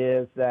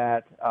is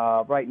that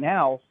right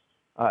now,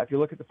 if you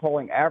look at the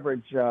polling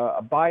average,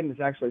 Biden is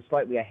actually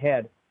slightly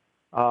ahead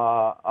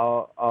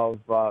of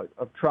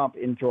Trump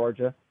in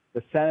Georgia.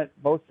 The Senate,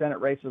 both Senate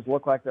races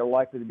look like they're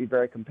likely to be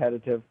very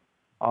competitive,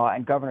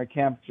 and Governor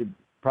Kemp should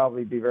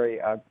probably be very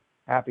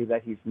happy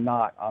that he's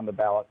not on the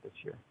ballot this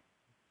year.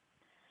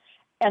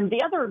 And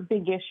the other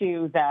big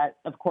issue that,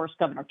 of course,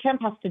 Governor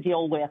Kemp has to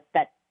deal with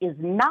that is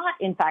not,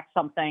 in fact,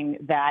 something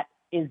that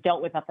is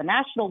dealt with at the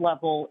national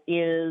level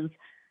is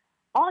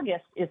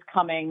August is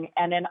coming.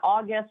 And in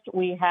August,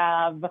 we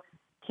have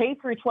K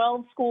through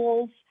 12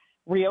 schools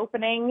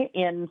reopening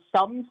in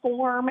some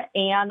form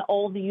and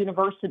all the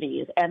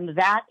universities. And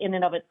that in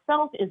and of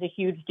itself is a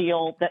huge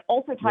deal that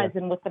also ties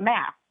in with the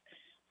mask.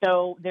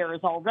 So there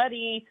is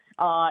already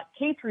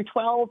K through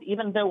 12,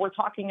 even though we're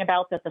talking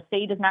about that the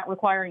state is not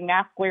requiring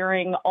mask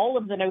wearing, all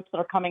of the notes that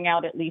are coming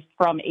out, at least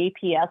from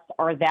APS,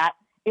 are that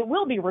it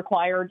will be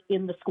required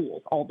in the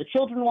schools. All the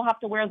children will have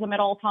to wear them at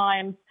all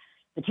times.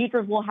 The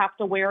teachers will have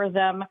to wear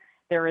them.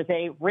 There is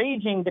a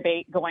raging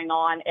debate going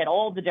on at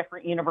all the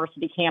different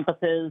university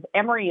campuses.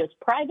 Emory is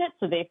private,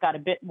 so they've got a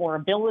bit more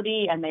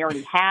ability, and they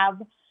already have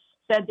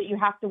said that you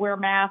have to wear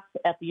masks.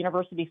 At the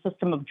University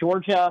System of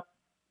Georgia,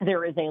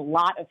 there is a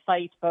lot of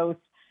fight. Both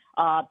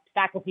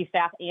faculty,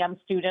 staff, and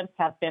students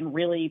have been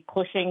really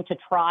pushing to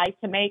try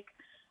to make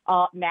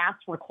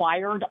masks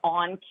required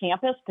on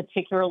campus,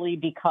 particularly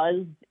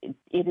because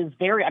it is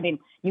very,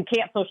 you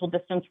can't social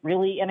distance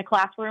really in a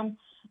classroom.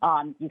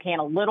 You can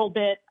a little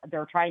bit.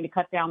 They're trying to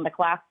cut down the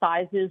class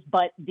sizes,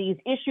 but these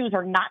issues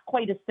are not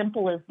quite as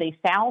simple as they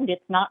sound.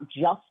 It's not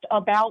just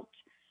about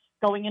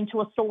going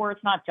into a store.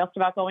 It's not just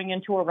about going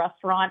into a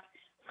restaurant.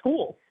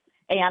 Schools.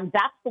 And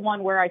that's the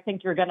one where I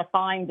think you're going to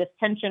find this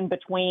tension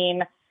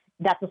between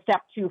that's a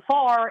step too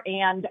far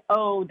and,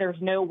 oh,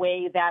 there's no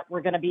way that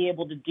we're going to be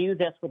able to do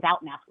this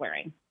without mask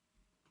wearing.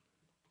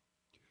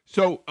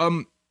 So,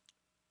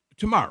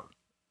 Tamar,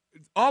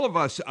 all of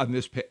us on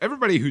this,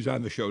 everybody who's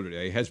on the show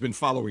today has been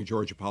following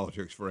Georgia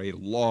politics for a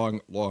long,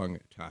 long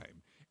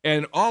time.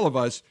 And all of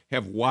us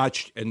have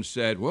watched and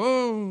said,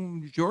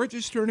 whoa,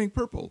 Georgia's turning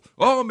purple.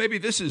 Oh, maybe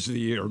this is the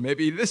year.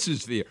 Maybe this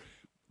is the year.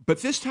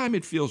 But this time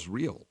it feels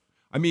real.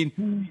 I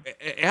mean,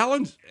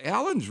 Alan's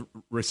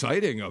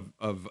reciting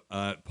of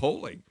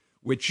polling,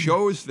 which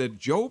shows that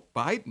Joe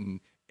Biden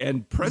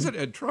and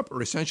President Trump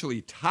are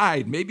essentially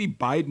tied, maybe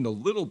Biden a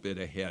little bit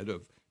ahead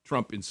of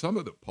Trump in some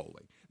of the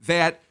polling,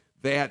 that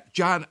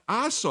Jon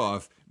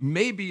Ossoff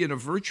may be in a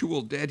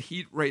virtual dead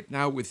heat right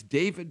now with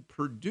David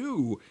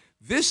Perdue.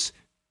 This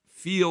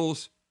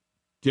feels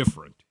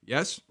different,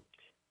 yes?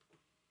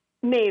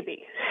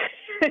 Maybe.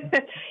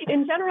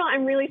 In general,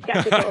 I'm really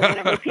skeptical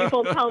whenever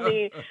people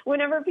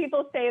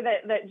say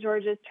that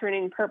Georgia's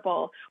turning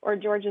purple or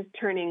Georgia's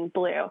turning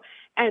blue.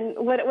 And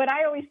what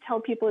I always tell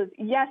people is,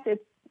 yes,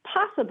 it's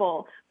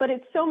possible, but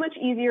it's so much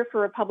easier for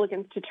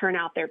Republicans to turn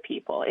out their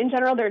people. In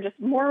general, there are just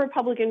more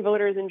Republican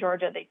voters in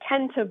Georgia. They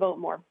tend to vote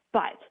more,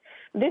 but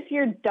this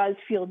year does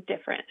feel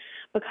different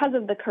because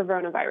of the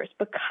coronavirus,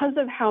 because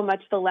of how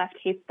much the left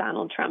hates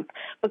Donald Trump,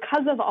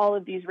 because of all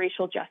of these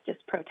racial justice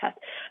protests.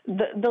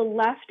 The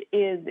left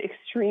is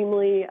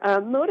extremely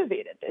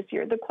motivated this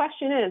year. The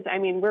question is, I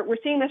mean, we're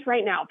seeing this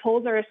right now.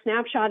 Polls are a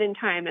snapshot in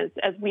time, as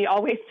we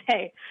always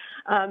say.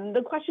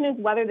 The question is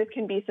whether this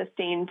can be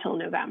sustained till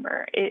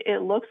November.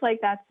 It looks like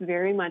that's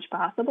very much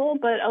possible,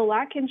 but a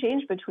lot can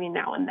change between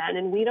now and then,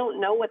 and we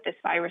don't know what this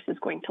virus is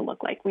going to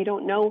look like. We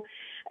don't know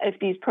if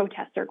these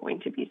protests are going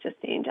to be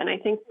sustained, and I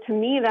think, to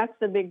me, that's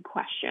the big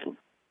question.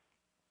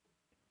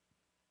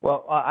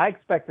 Well, I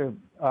expect the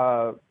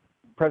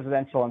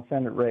presidential and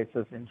Senate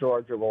races in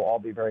Georgia will all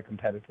be very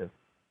competitive,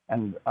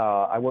 and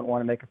I wouldn't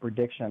want to make a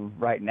prediction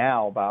right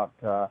now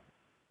about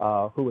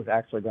who is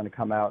actually going to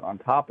come out on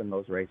top in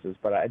those races,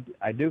 but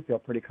I do feel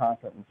pretty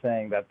confident in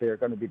saying that they're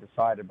going to be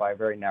decided by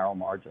very narrow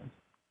margins.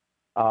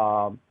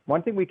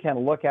 One thing we can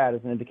look at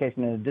as an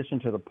indication, in addition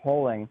to the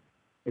polling,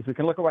 is we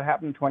can look at what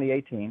happened in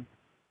 2018,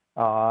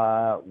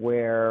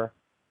 where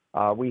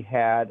we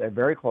had a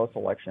very close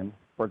election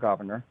for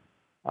governor,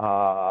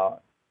 where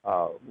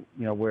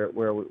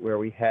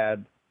we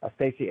had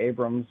Stacey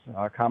Abrams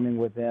coming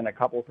within a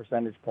couple of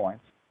percentage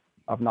points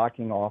of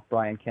knocking off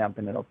Brian Kemp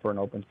for an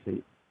open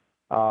seat.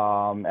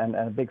 And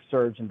a big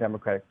surge in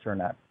Democratic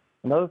turnout.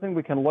 Another thing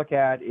we can look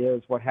at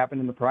is what happened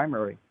in the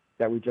primary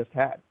that we just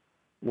had,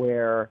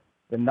 where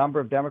the number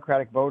of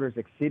Democratic voters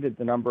exceeded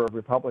the number of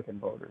Republican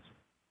voters.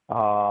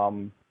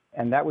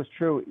 And that was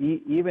true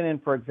even in,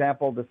 for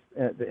example,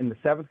 in the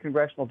 7th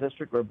Congressional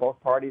District, where both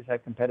parties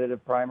had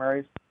competitive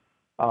primaries.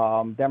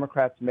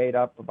 Democrats made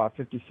up about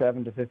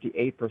 57 to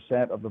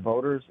 58% of the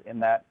voters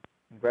in that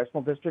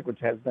congressional district, which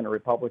has been a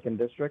Republican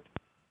district.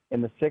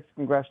 In the 6th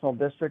Congressional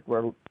District,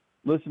 where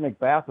Lucy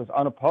McBath was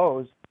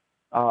unopposed,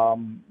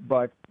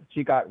 but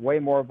she got way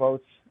more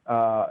votes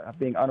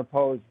being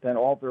unopposed than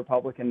all the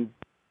Republicans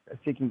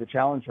seeking to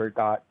challenge her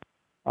got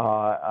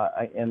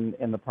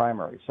in the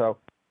primary. So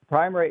the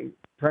primary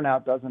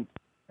turnout doesn't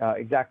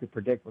exactly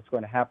predict what's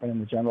going to happen in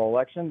the general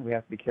election. We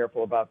have to be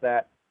careful about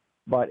that.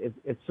 But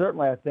it's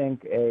certainly, I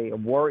think, a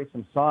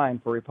worrisome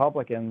sign for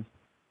Republicans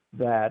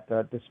that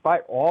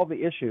despite all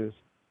the issues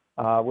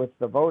with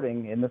the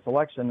voting in this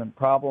election and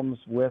problems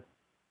with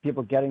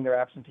people getting their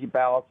absentee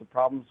ballots, the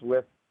problems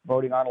with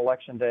voting on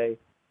Election Day,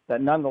 that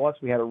nonetheless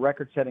we had a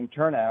record-setting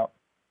turnout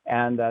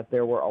and that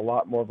there were a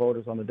lot more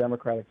voters on the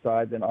Democratic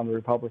side than on the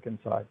Republican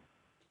side.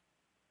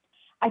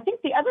 I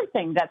think the other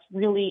thing that's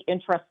really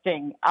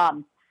interesting,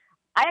 I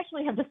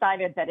actually have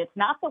decided that it's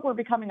not that we're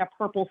becoming a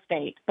purple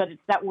state, but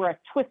it's that we're a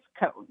twist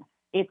cone.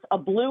 It's a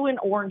blue and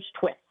orange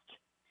twist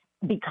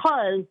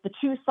because the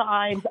two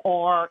sides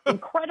are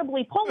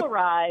incredibly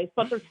polarized,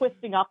 but they're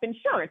twisting up. And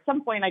sure, at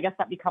some point, I guess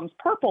that becomes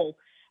purple.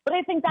 But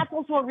I think that's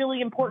also a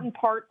really important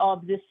part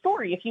of this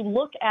story. If you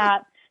look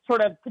at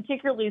sort of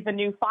particularly the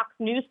new Fox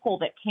News poll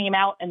that came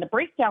out and the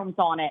breakdowns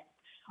on it,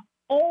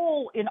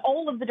 in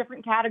all of the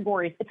different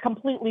categories, it's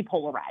completely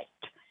polarized.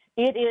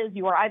 It is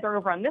you are either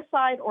over on this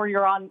side or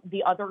you're on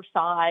the other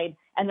side,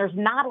 and there's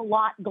not a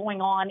lot going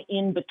on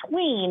in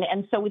between.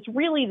 And so it's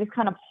really this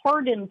kind of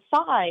hardened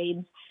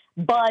sides,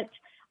 but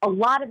a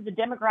lot of the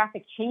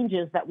demographic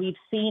changes that we've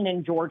seen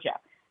in Georgia.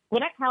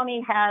 Gwinnett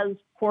County has,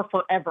 for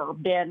forever,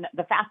 been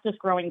the fastest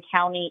growing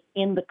county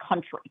in the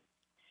country.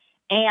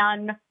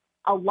 And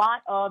a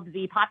lot of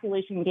the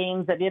population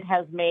gains that it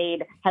has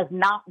made has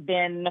not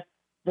been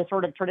the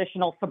sort of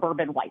traditional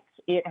suburban whites.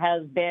 It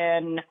has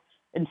been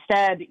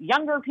instead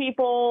younger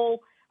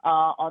people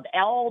of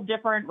all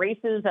different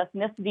races,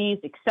 ethnicities,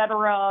 et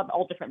cetera,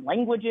 all different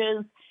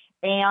languages.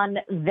 And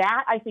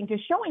that, I think, is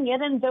showing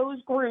it. And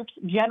those groups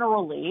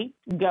generally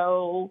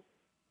go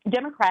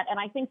Democrat. And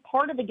I think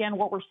part of, again,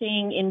 what we're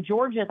seeing in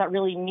Georgia that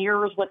really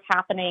mirrors what's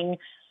happening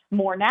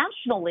more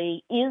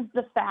nationally is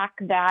the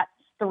fact that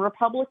the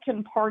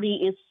Republican Party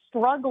is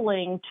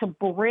struggling to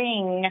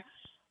bring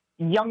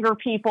younger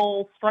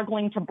people,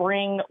 struggling to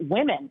bring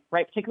women,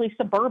 right, particularly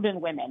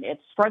suburban women.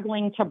 It's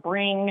struggling to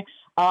bring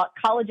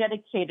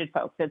college-educated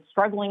folks. It's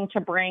struggling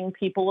to bring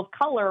people of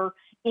color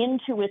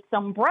into its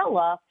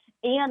umbrella,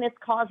 and it's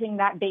causing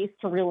that base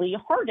to really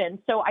harden.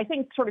 So I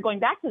think, sort of going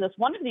back to this,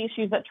 one of the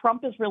issues that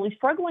Trump is really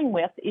struggling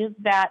with is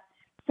that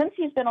since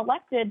he's been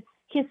elected,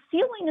 his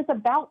ceiling is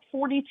about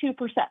 42%,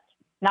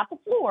 not the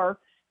floor,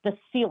 the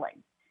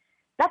ceiling.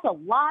 That's a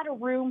lot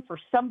of room for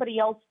somebody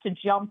else to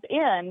jump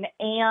in.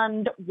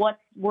 And what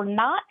we're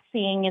not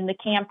seeing in the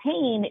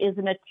campaign is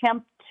an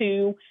attempt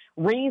to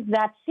raise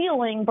that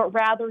ceiling, but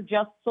rather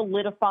just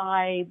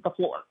solidify the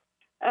floor.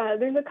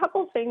 There's a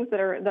couple things that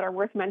are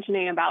worth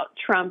mentioning about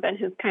Trump and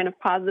his kind of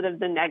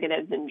positives and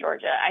negatives in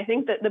Georgia. I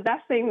think that the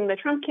best thing the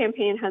Trump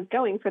campaign has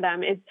going for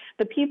them is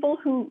the people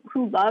who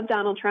love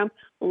Donald Trump,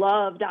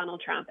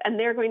 and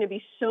they're going to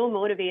be so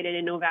motivated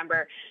in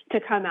November to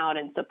come out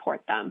and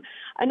support them.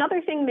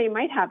 Another thing they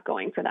might have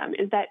going for them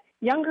is that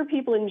younger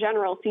people in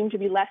general seem to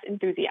be less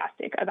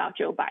enthusiastic about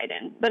Joe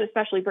Biden, but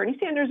especially Bernie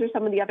Sanders or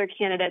some of the other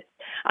candidates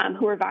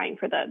who are vying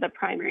for the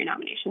primary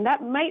nomination.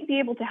 That might be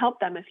able to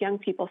help them if young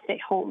people stay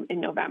home in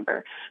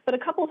November. But a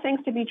couple of things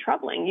to be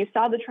troubling. You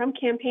saw the Trump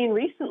campaign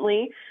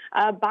recently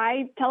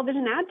buy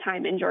television ad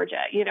time in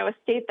Georgia, a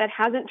state that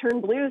hasn't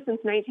turned blue since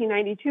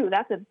 1992.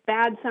 That's a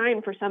bad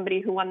sign for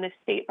somebody who won this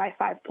state by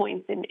 5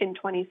 points in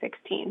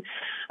 2016.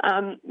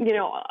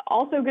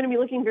 Also going to be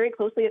looking very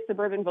closely at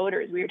suburban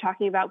voters. We were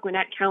talking about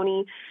Gwinnett County,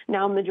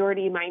 now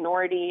majority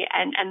minority,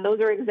 and those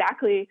are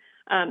exactly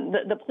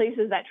the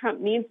places that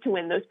Trump needs to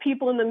win. Those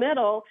people in the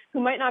middle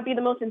who might not be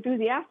the most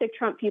enthusiastic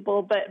Trump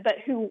people, but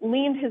who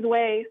leaned his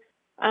way,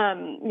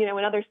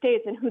 in other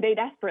states, and who they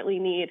desperately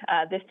need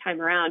this time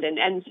around.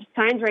 And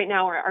signs right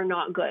now are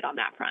not good on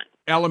that front.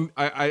 Alan,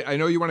 I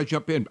know you want to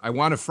jump in. I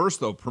want to first,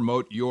 though,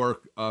 promote your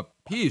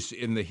piece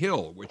in The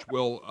Hill, which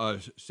will,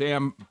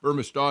 Sam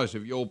Burmis-Dawes,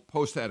 if you'll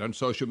post that on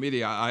social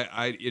media,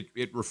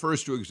 it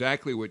refers to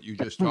exactly what you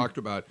just talked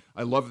about.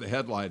 I love the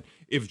headline.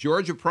 If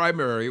Georgia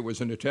primary was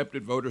an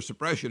attempted voter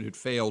suppression, it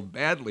failed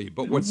badly.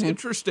 But what's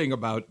interesting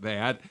about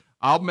that,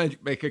 I'll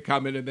make a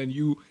comment, and then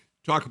you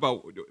talk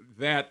about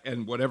that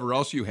and whatever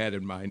else you had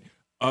in mind.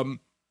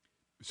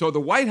 So the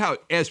White House,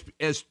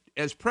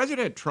 as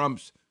President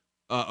Trump's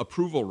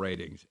approval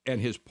ratings and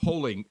his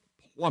polling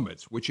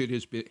plummets, which it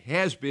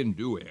has been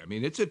doing. I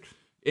mean,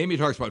 Amy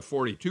talks about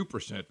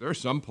 42%. There are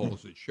some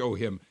polls that show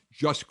him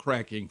just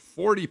cracking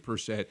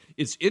 40%.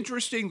 It's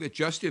interesting that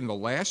just in the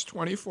last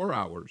 24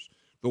 hours,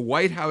 the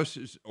White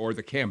House's or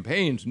the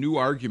campaign's new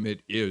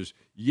argument is,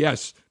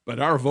 yes, but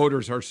our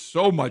voters are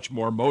so much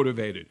more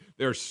motivated.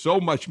 They're so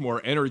much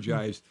more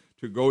energized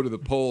to go to the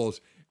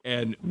polls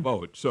and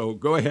vote. So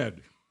go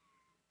ahead.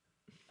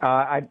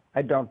 I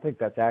don't think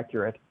that's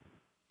accurate.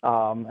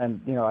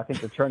 I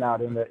think the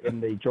turnout in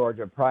the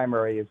Georgia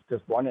primary is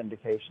just one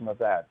indication of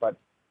that. But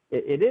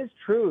it is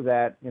true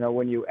that,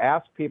 when you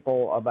ask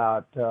people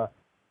about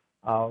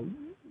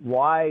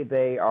why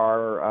they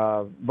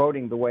are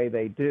voting the way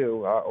they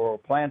do or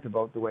plan to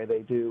vote the way they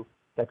do,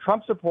 that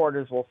Trump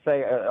supporters will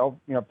say,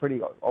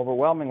 pretty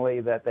overwhelmingly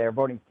that they are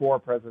voting for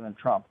President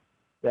Trump.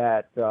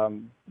 That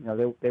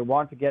they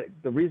want to get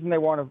the reason they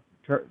want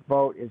to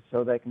vote is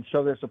so they can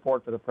show their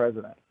support for the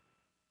president.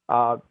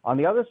 On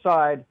the other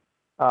side,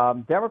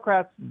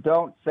 Democrats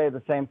don't say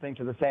the same thing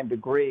to the same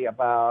degree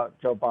about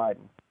Joe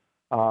Biden.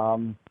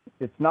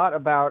 It's not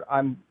about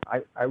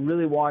I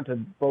really want to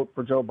vote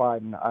for Joe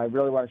Biden. I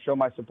really want to show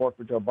my support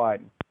for Joe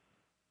Biden.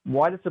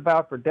 What it's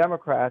about for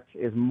Democrats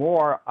is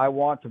more, I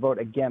want to vote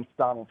against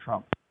Donald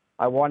Trump.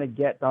 I want to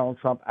get Donald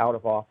Trump out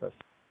of office.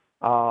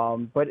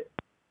 But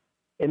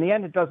in the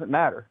end, it doesn't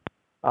matter.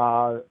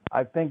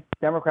 I think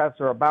Democrats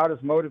are about as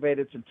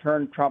motivated to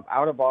turn Trump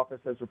out of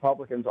office as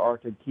Republicans are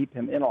to keep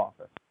him in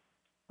office.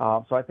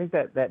 So I think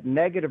that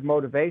negative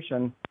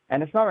motivation,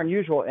 and it's not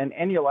unusual in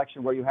any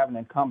election where you have an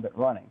incumbent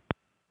running.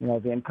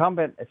 The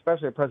incumbent,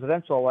 especially a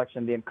presidential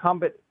election, the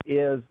incumbent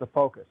is the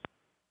focus.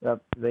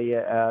 The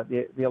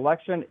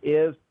election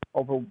is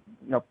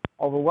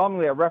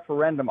overwhelmingly a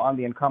referendum on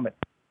the incumbent.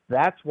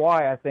 That's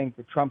why I think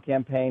the Trump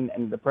campaign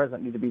and the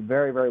president need to be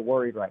very, very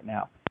worried right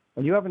now.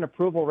 When you have an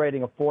approval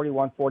rating of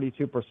 41,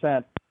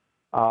 42%,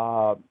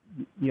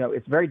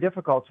 it's very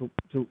difficult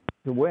to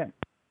win.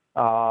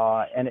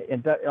 And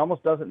it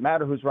almost doesn't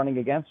matter who's running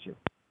against you.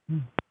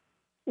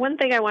 One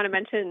thing I want to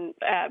mention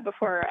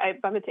before I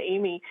bump it to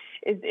Amy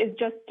is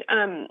just,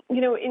 in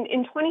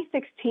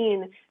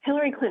 2016,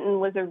 Hillary Clinton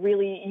was a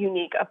really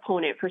unique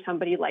opponent for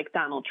somebody like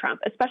Donald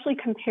Trump, especially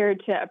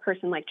compared to a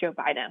person like Joe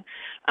Biden.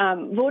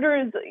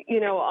 Voters,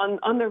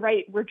 on the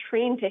right were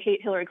trained to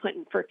hate Hillary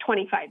Clinton for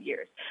 25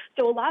 years.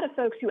 So a lot of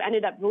folks who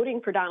ended up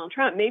voting for Donald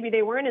Trump, maybe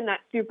they weren't in that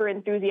super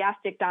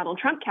enthusiastic Donald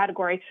Trump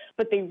category,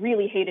 but they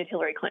really hated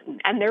Hillary Clinton.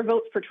 And their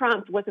vote for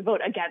Trump was a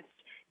vote against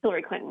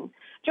Hillary Clinton.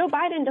 Joe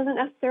Biden doesn't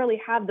necessarily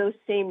have those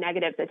same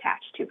negatives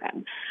attached to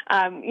him.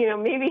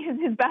 Maybe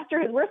his best or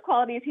his worst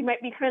qualities, he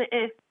might be kind of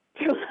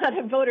to a lot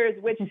of voters,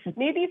 which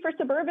maybe for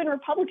suburban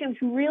Republicans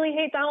who really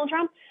hate Donald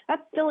Trump,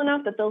 that's still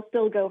enough that they'll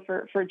still go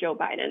for Joe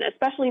Biden,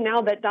 especially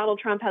now that Donald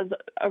Trump has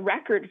a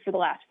record for the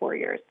last 4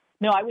 years.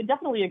 No, I would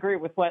definitely agree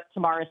with what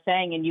Tamara is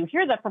saying, and you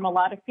hear that from a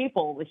lot of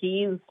people.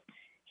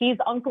 He's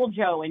Uncle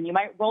Joe, and you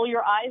might roll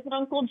your eyes at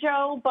Uncle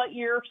Joe, but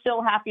you're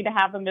still happy to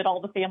have him at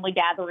all the family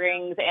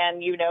gatherings,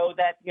 and you know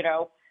that,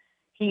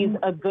 he's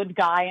a good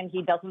guy and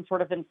he doesn't sort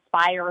of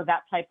inspire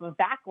that type of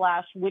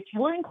backlash, which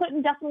Hillary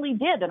Clinton definitely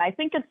did. And I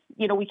think it's,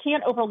 we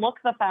can't overlook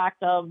the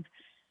fact of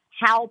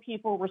how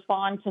people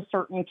respond to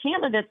certain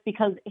candidates,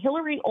 because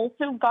Hillary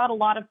also got a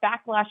lot of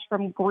backlash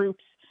from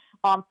groups,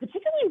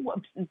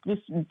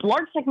 particularly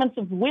large segments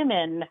of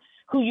women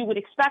who you would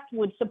expect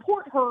would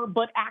support her,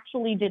 but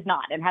actually did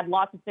not, and had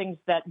lots of things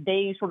that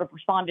they sort of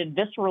responded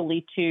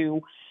viscerally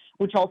to,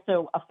 which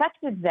also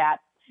affected that.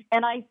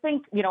 And I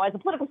think, as a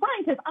political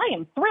scientist, I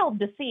am thrilled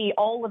to see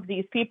all of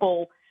these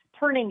people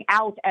turning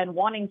out and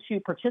wanting to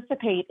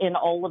participate in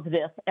all of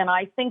this. And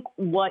I think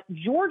what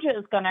Georgia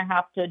is going to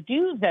have to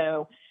do,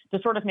 though,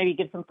 to sort of maybe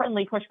give some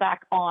friendly pushback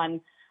on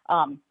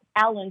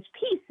Alan's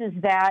piece,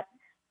 is that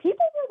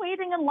people were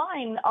waiting in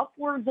line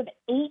upwards of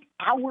 8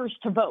 hours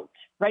to vote,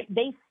 right?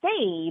 They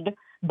stayed,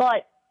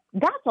 but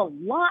that's a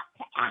lot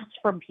to ask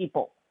from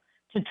people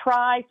to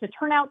try to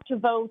turn out to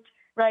vote,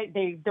 right?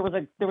 There was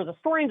a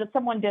story that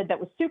someone did that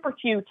was super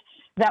cute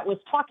that was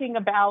talking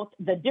about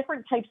the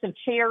different types of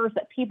chairs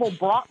that people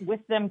brought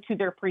with them to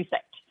their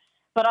precinct.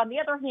 But on the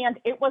other hand,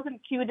 it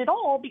wasn't cute at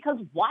all, because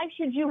why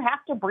should you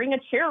have to bring a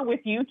chair with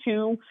you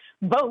to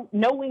vote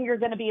knowing you're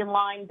going to be in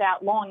line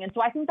that long? And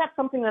so I think that's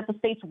something that the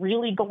state's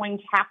really going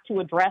to have to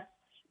address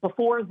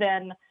before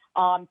then,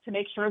 to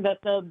make sure that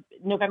the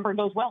November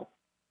goes well.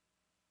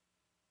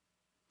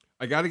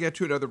 I got to get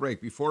to another break.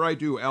 Before I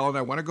do, Alan,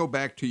 I want to go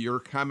back to your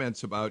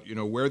comments about,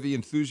 where the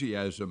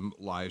enthusiasm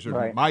lies, or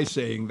right. My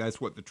saying that's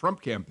what the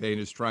Trump campaign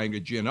is trying to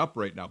gin up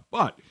right now.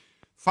 But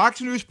Fox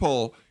News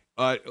poll,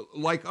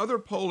 like other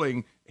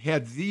polling,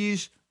 had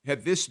this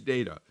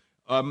data.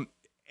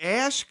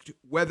 Asked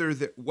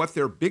what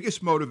their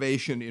biggest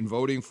motivation in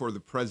voting for the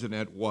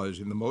president was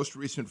in the most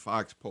recent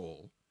Fox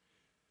poll,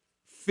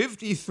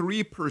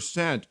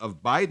 53%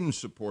 of Biden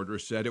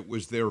supporters said it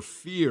was their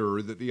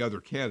fear that the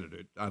other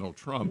candidate, Donald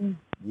Trump,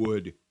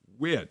 would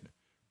win.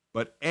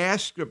 But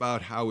asked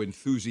about how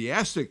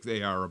enthusiastic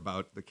they are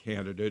about the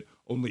candidate,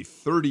 only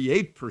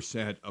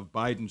 38% of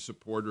Biden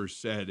supporters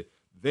said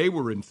they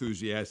were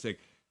enthusiastic.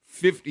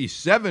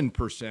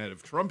 57%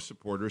 of Trump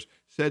supporters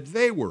said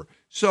they were.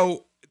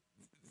 So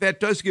that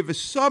does give us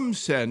some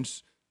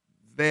sense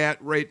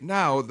that right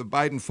now the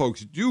Biden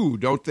folks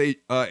don't they,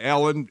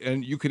 Alan,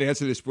 and you can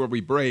answer this before we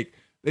break,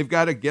 they've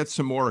got to get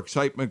some more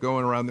excitement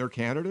going around their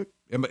candidate?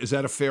 Is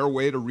that a fair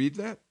way to read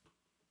that?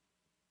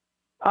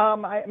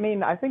 I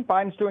think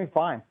Biden's doing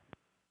fine,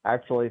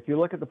 actually. If you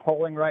look at the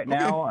polling right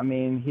now,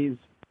 he's,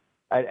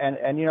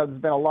 and there's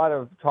been a lot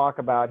of talk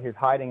about his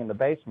hiding in the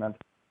basement.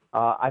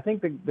 I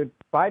think the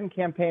Biden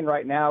campaign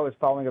right now is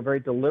following a very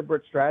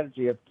deliberate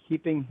strategy of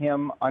keeping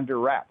him under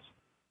wraps.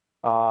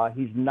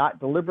 He's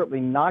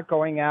deliberately not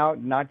going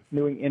out, not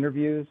doing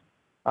interviews,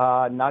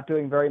 not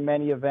doing very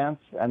many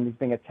events, and he's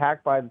being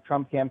attacked by the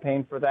Trump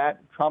campaign for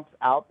that. Trump's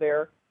out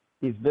there.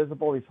 He's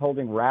visible. He's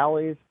holding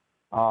rallies.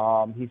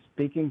 He's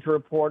speaking to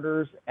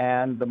reporters.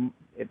 And,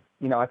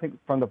 I think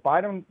from the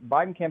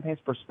Biden campaign's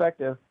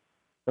perspective,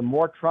 the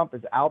more Trump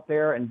is out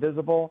there and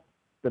visible,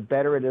 the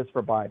better it is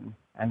for Biden.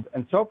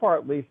 And so far,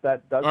 at least,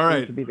 that does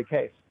seem to be the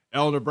case.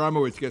 Alan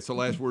Abramowitz gets the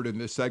last word in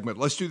this segment.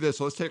 Let's do this.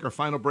 Let's take our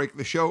final break of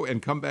the show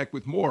and come back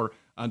with more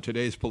on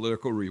today's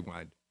Political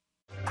Rewind.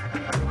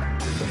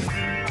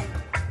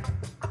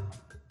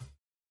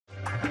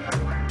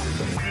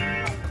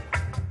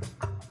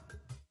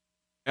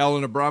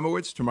 Alan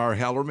Abramowitz, Tamara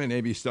Hallerman,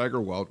 Amy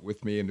Steigerwalt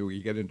with me, and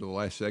we get into the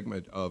last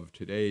segment of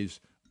today's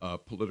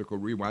Political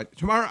Rewind.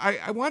 Tamara,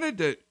 I wanted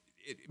to,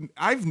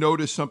 I've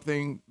noticed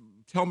something.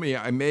 Tell me,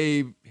 I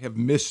may have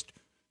missed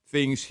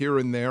things here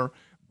and there,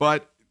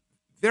 but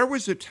there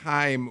was a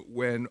time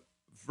when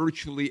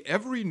virtually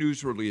every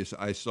news release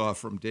I saw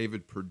from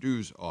David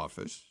Perdue's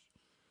office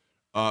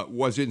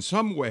was in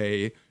some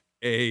way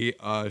a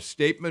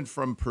statement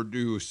from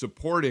Perdue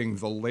supporting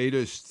the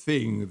latest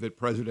thing that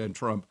President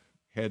Trump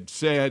had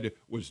said,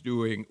 was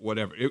doing,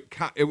 whatever.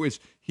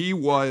 He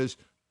was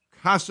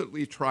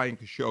constantly trying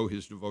to show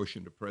his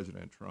devotion to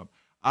President Trump.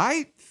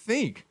 I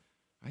think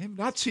I have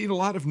not seen a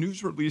lot of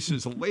news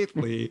releases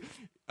lately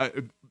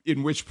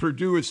in which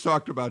Perdue has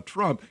talked about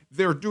Trump,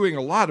 they're doing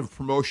a lot of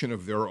promotion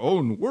of their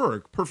own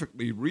work,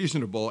 perfectly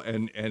reasonable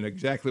and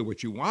exactly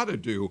what you want to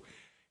do.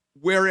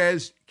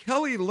 Whereas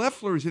Kelly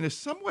Loeffler is in a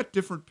somewhat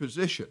different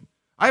position.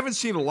 I haven't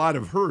seen a lot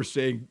of her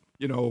saying,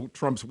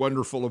 Trump's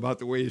wonderful about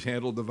the way he's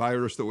handled the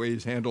virus, the way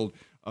he's handled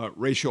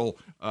racial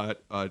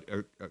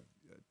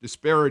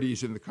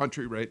disparities in the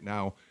country right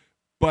now.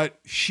 But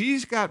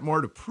she's got more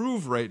to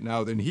prove right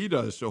now than he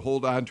does to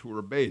hold on to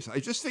her base. I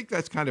just think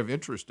that's kind of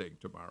interesting,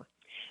 Tamar.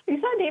 We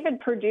saw David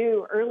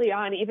Perdue early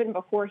on, even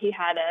before he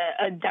had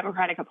a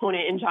Democratic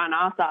opponent in Jon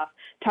Ossoff,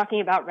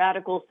 talking about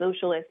radical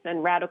socialists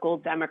and radical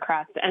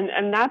Democrats.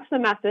 And that's the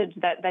message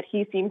that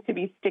he seems to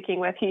be sticking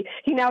with. He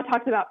now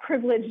talks about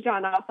privileged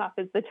Jon Ossoff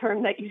is the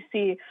term that you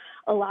see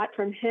a lot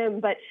from him,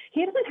 but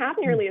he doesn't have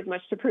nearly as much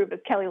to prove as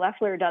Kelly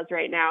Loeffler does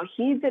right now.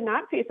 He did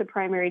not face a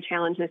primary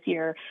challenge this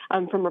year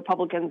from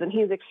Republicans, and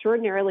he's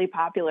extraordinarily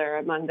popular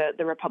among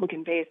the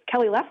Republican base.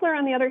 Kelly Loeffler,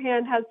 on the other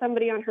hand, has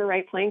somebody on her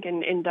right flank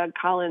in Doug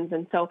Collins.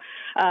 And so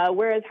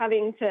whereas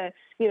having to,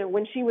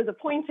 when she was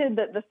appointed,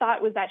 the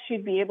thought was that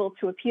she'd be able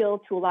to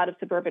appeal to a lot of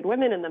suburban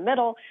women in the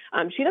middle.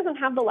 She doesn't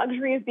have the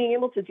luxury of being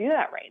able to do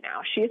that right now.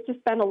 She has to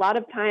spend a lot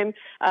of time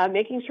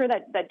making sure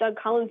that Doug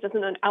Collins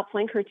doesn't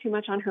outflank her too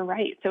much on her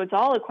right. So it's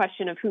all a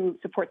question of who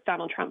supports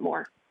Donald Trump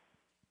more.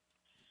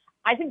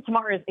 I think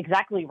Tamara is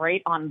exactly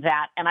right on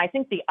that. And I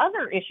think the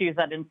other issue is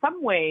that in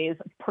some ways,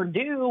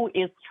 Perdue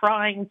is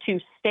trying to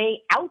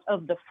stay out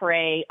of the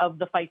fray of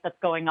the fight that's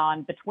going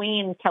on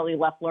between Kelly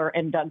Loeffler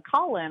and Doug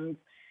Collins,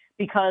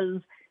 because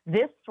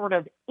this sort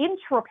of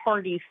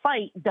intra-party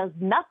fight does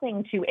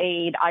nothing to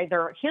aid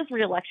either his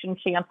reelection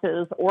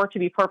chances or, to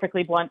be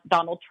perfectly blunt,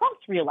 Donald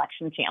Trump's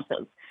reelection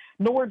chances,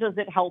 nor does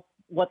it help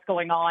what's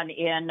going on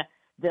in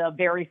the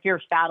very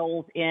fierce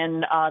battles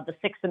in the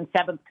 6th and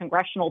 7th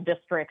congressional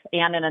districts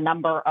and in a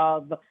number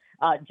of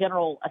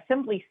General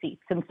Assembly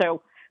seats. And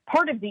so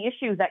part of the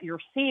issue that you're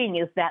seeing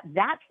is that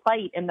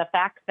fight and the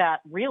fact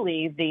that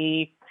really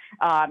the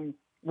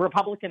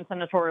Republican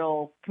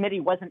Senatorial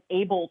Committee wasn't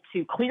able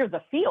to clear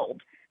the field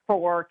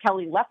for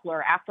Kelly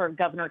Loeffler after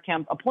Governor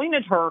Kemp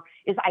appointed her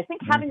is, I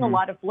think, having a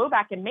lot of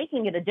blowback and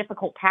making it a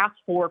difficult path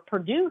for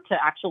Perdue to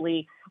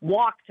actually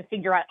walk to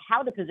figure out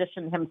how to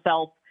position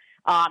himself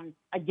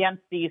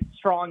against these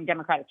strong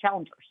Democratic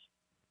challengers.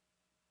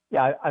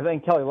 Yeah, I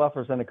think Kelly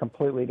Loeffler's in a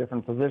completely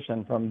different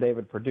position from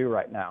David Perdue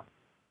right now,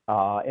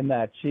 in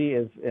that she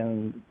is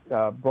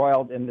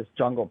broiled in this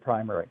jungle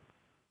primary,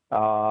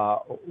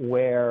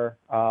 where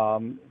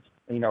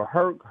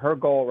her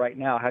goal right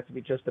now has to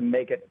be just to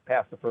make it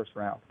past the first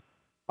round,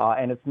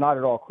 and it's not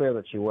at all clear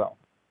that she will.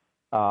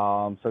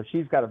 So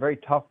she's got a very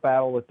tough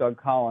battle with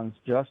Doug Collins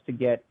just to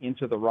get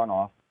into the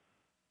runoff,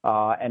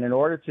 and in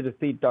order to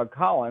defeat Doug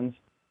Collins,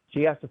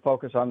 she has to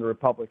focus on the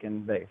Republican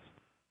base.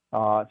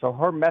 So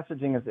her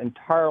messaging is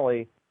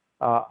entirely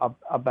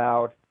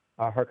about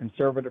her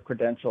conservative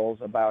credentials,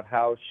 about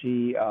how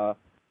she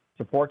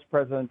supports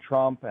President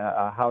Trump,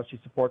 how she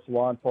supports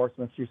law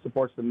enforcement, she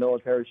supports the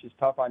military, she's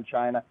tough on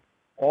China.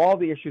 All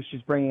the issues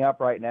she's bringing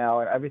up right now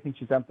and everything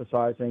she's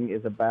emphasizing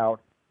is about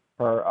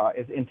her,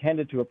 is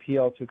intended to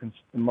appeal to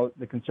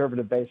the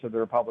conservative base of the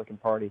Republican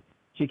Party.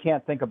 She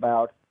can't think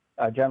about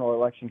a general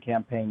election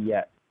campaign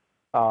yet.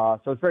 So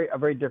it's a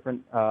very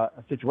different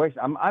situation.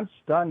 I'm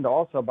stunned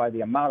also by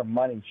the amount of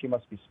money she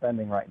must be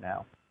spending right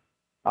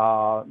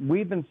now.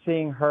 We've been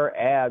seeing her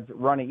ads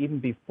running even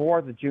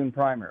before the June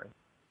primary.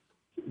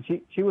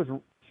 She was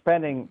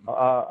spending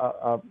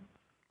a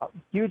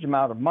huge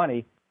amount of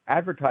money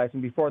advertising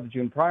before the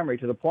June primary,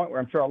 to the point where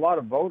I'm sure a lot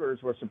of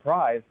voters were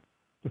surprised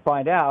to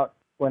find out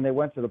when they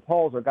went to the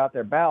polls or got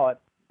their ballot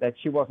that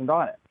she wasn't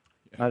on it.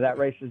 That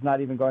race is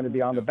not even going to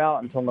be on the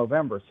ballot until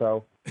November.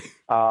 So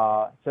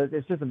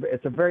it's just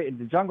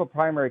the jungle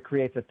primary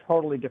creates a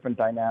totally different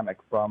dynamic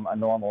from a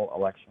normal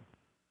election.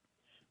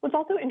 What's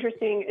also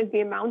interesting is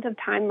the amount of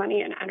time,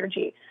 money, and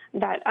energy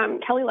that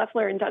Kelly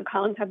Loeffler and Doug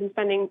Collins have been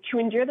spending to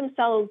endear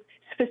themselves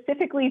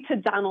specifically to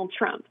Donald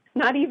Trump,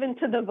 not even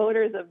to the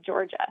voters of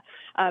Georgia.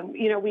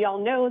 We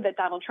all know that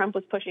Donald Trump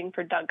was pushing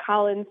for Doug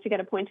Collins to get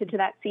appointed to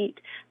that seat.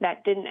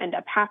 That didn't end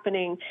up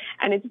happening.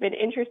 And it's been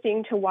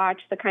interesting to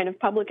watch the kind of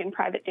public and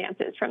private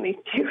dances from these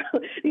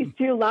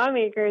two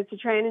lawmakers to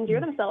try and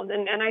endear themselves.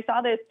 And I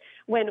saw this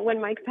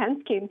when Mike Pence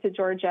came to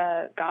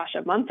Georgia,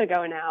 a month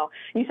ago now.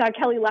 You saw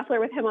Kelly Loeffler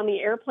with him on the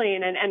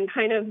airplane and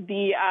kind of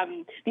the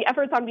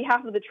efforts on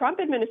behalf of the Trump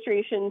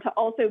administration to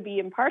also be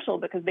impartial,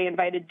 because they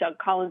invited Doug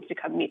Collins to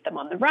come meet them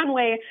on the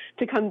runway,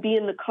 to come be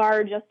in the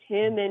car, just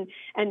him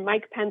and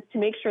Mike Pence, to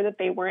make sure that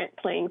they weren't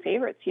playing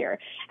favorites here.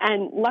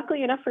 And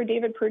luckily enough for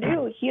David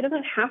Perdue, he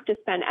doesn't have to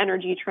spend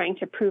energy trying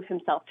to prove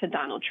himself to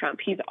Donald Trump.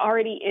 He's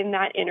already in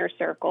that inner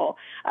circle.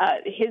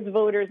 His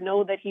voters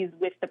know that he's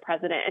with the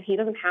president, and he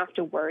doesn't have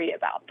to worry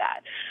about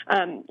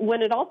that.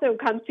 When it also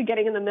comes to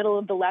getting in the middle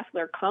of the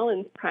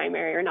Loeffler-Collins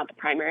primary, or not the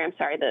primary, I'm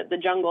sorry, the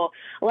jungle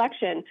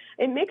election,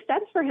 it makes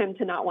sense for him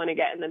to not want to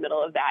get in the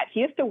middle of that.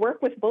 He has to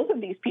work with both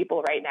of these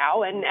people right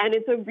now, and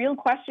it's a real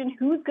question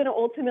who's going to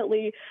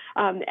ultimately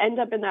end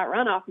up in that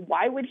runoff,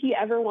 why would he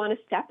ever want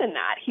to step in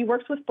that? He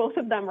works with both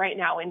of them right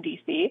now in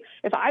D.C.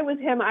 If I was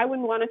him, I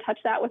wouldn't want to touch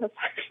that with a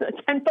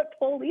 10-foot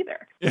pole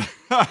either.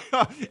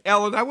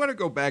 Ellen, I want to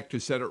go back to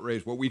Senate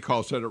race, what we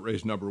call Senate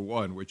race number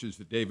 1, which is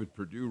the David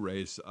Perdue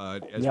race,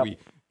 as we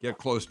get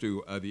close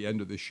to the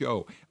end of the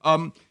show.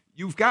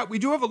 We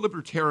do have a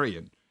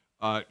libertarian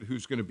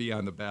who's going to be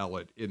on the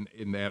ballot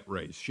in that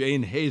race.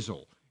 Shane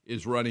Hazel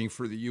is running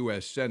for the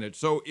U.S. Senate.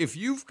 So if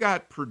you've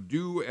got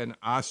Perdue and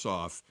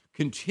Ossoff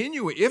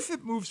if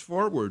it moves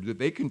forward, that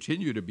they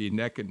continue to be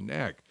neck and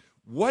neck,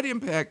 what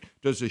impact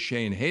does a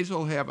Shane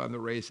Hazel have on the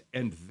race?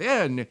 And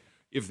then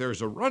if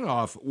there's a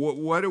runoff,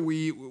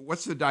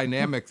 what's the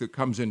dynamic that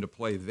comes into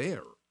play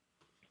there?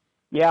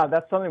 Yeah,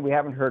 that's something we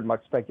haven't heard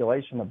much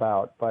speculation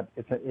about, but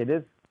it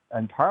is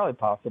entirely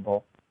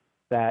possible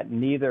that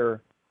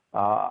neither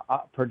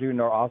Perdue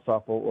nor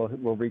Ossoff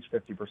will reach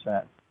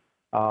 50%.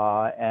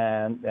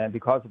 And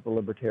because of the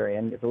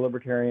Libertarian, if the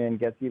Libertarian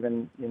gets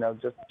even,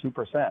 just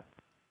 2%,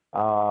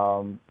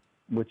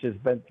 which has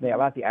been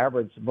about the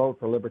average vote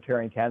for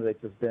Libertarian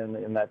candidates has been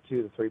in that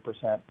 2 to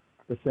 3%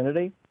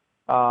 vicinity.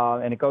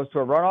 And it goes to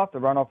a runoff. The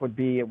runoff would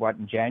be,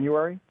 in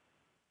January,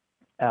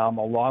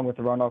 along with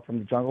the runoff from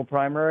the jungle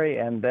primary.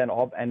 And then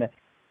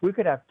we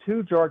could have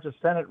 2 Georgia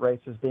Senate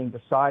races being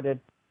decided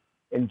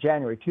in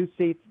January, 2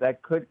 seats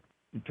that could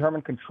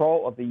determine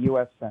control of the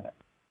U.S. Senate.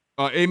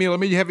 Amy, let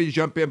me have you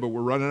jump in, but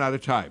we're running out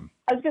of time.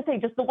 I was going to say,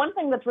 just the one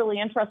thing that's really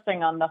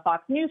interesting on the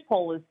Fox News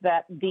poll is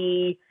that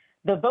the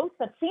votes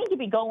that seem to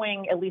be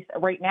going, at least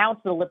right now,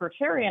 to the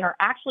Libertarian are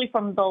actually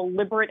from the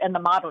liberal and the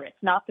moderates,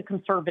 not the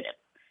conservatives.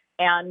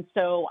 And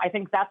so I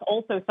think that's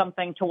also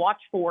something to watch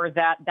for,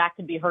 that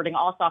could be hurting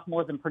Ossoff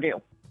more than Perdue.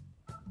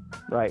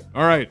 Right.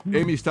 All right.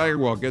 Amy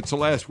Steigerwald gets the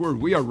last word.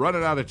 We are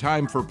running out of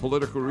time for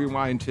Political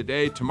Rewind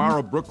today.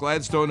 Tomorrow, Brooke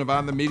Gladstone of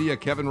On the Media,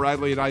 Kevin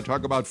Riley, and I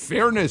talk about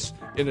fairness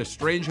in a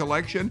strange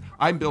election.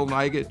 I'm Bill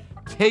Nigut.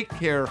 Take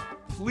care.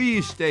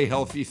 Please stay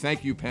healthy.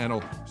 Thank you,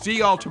 panel. See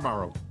y'all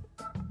tomorrow.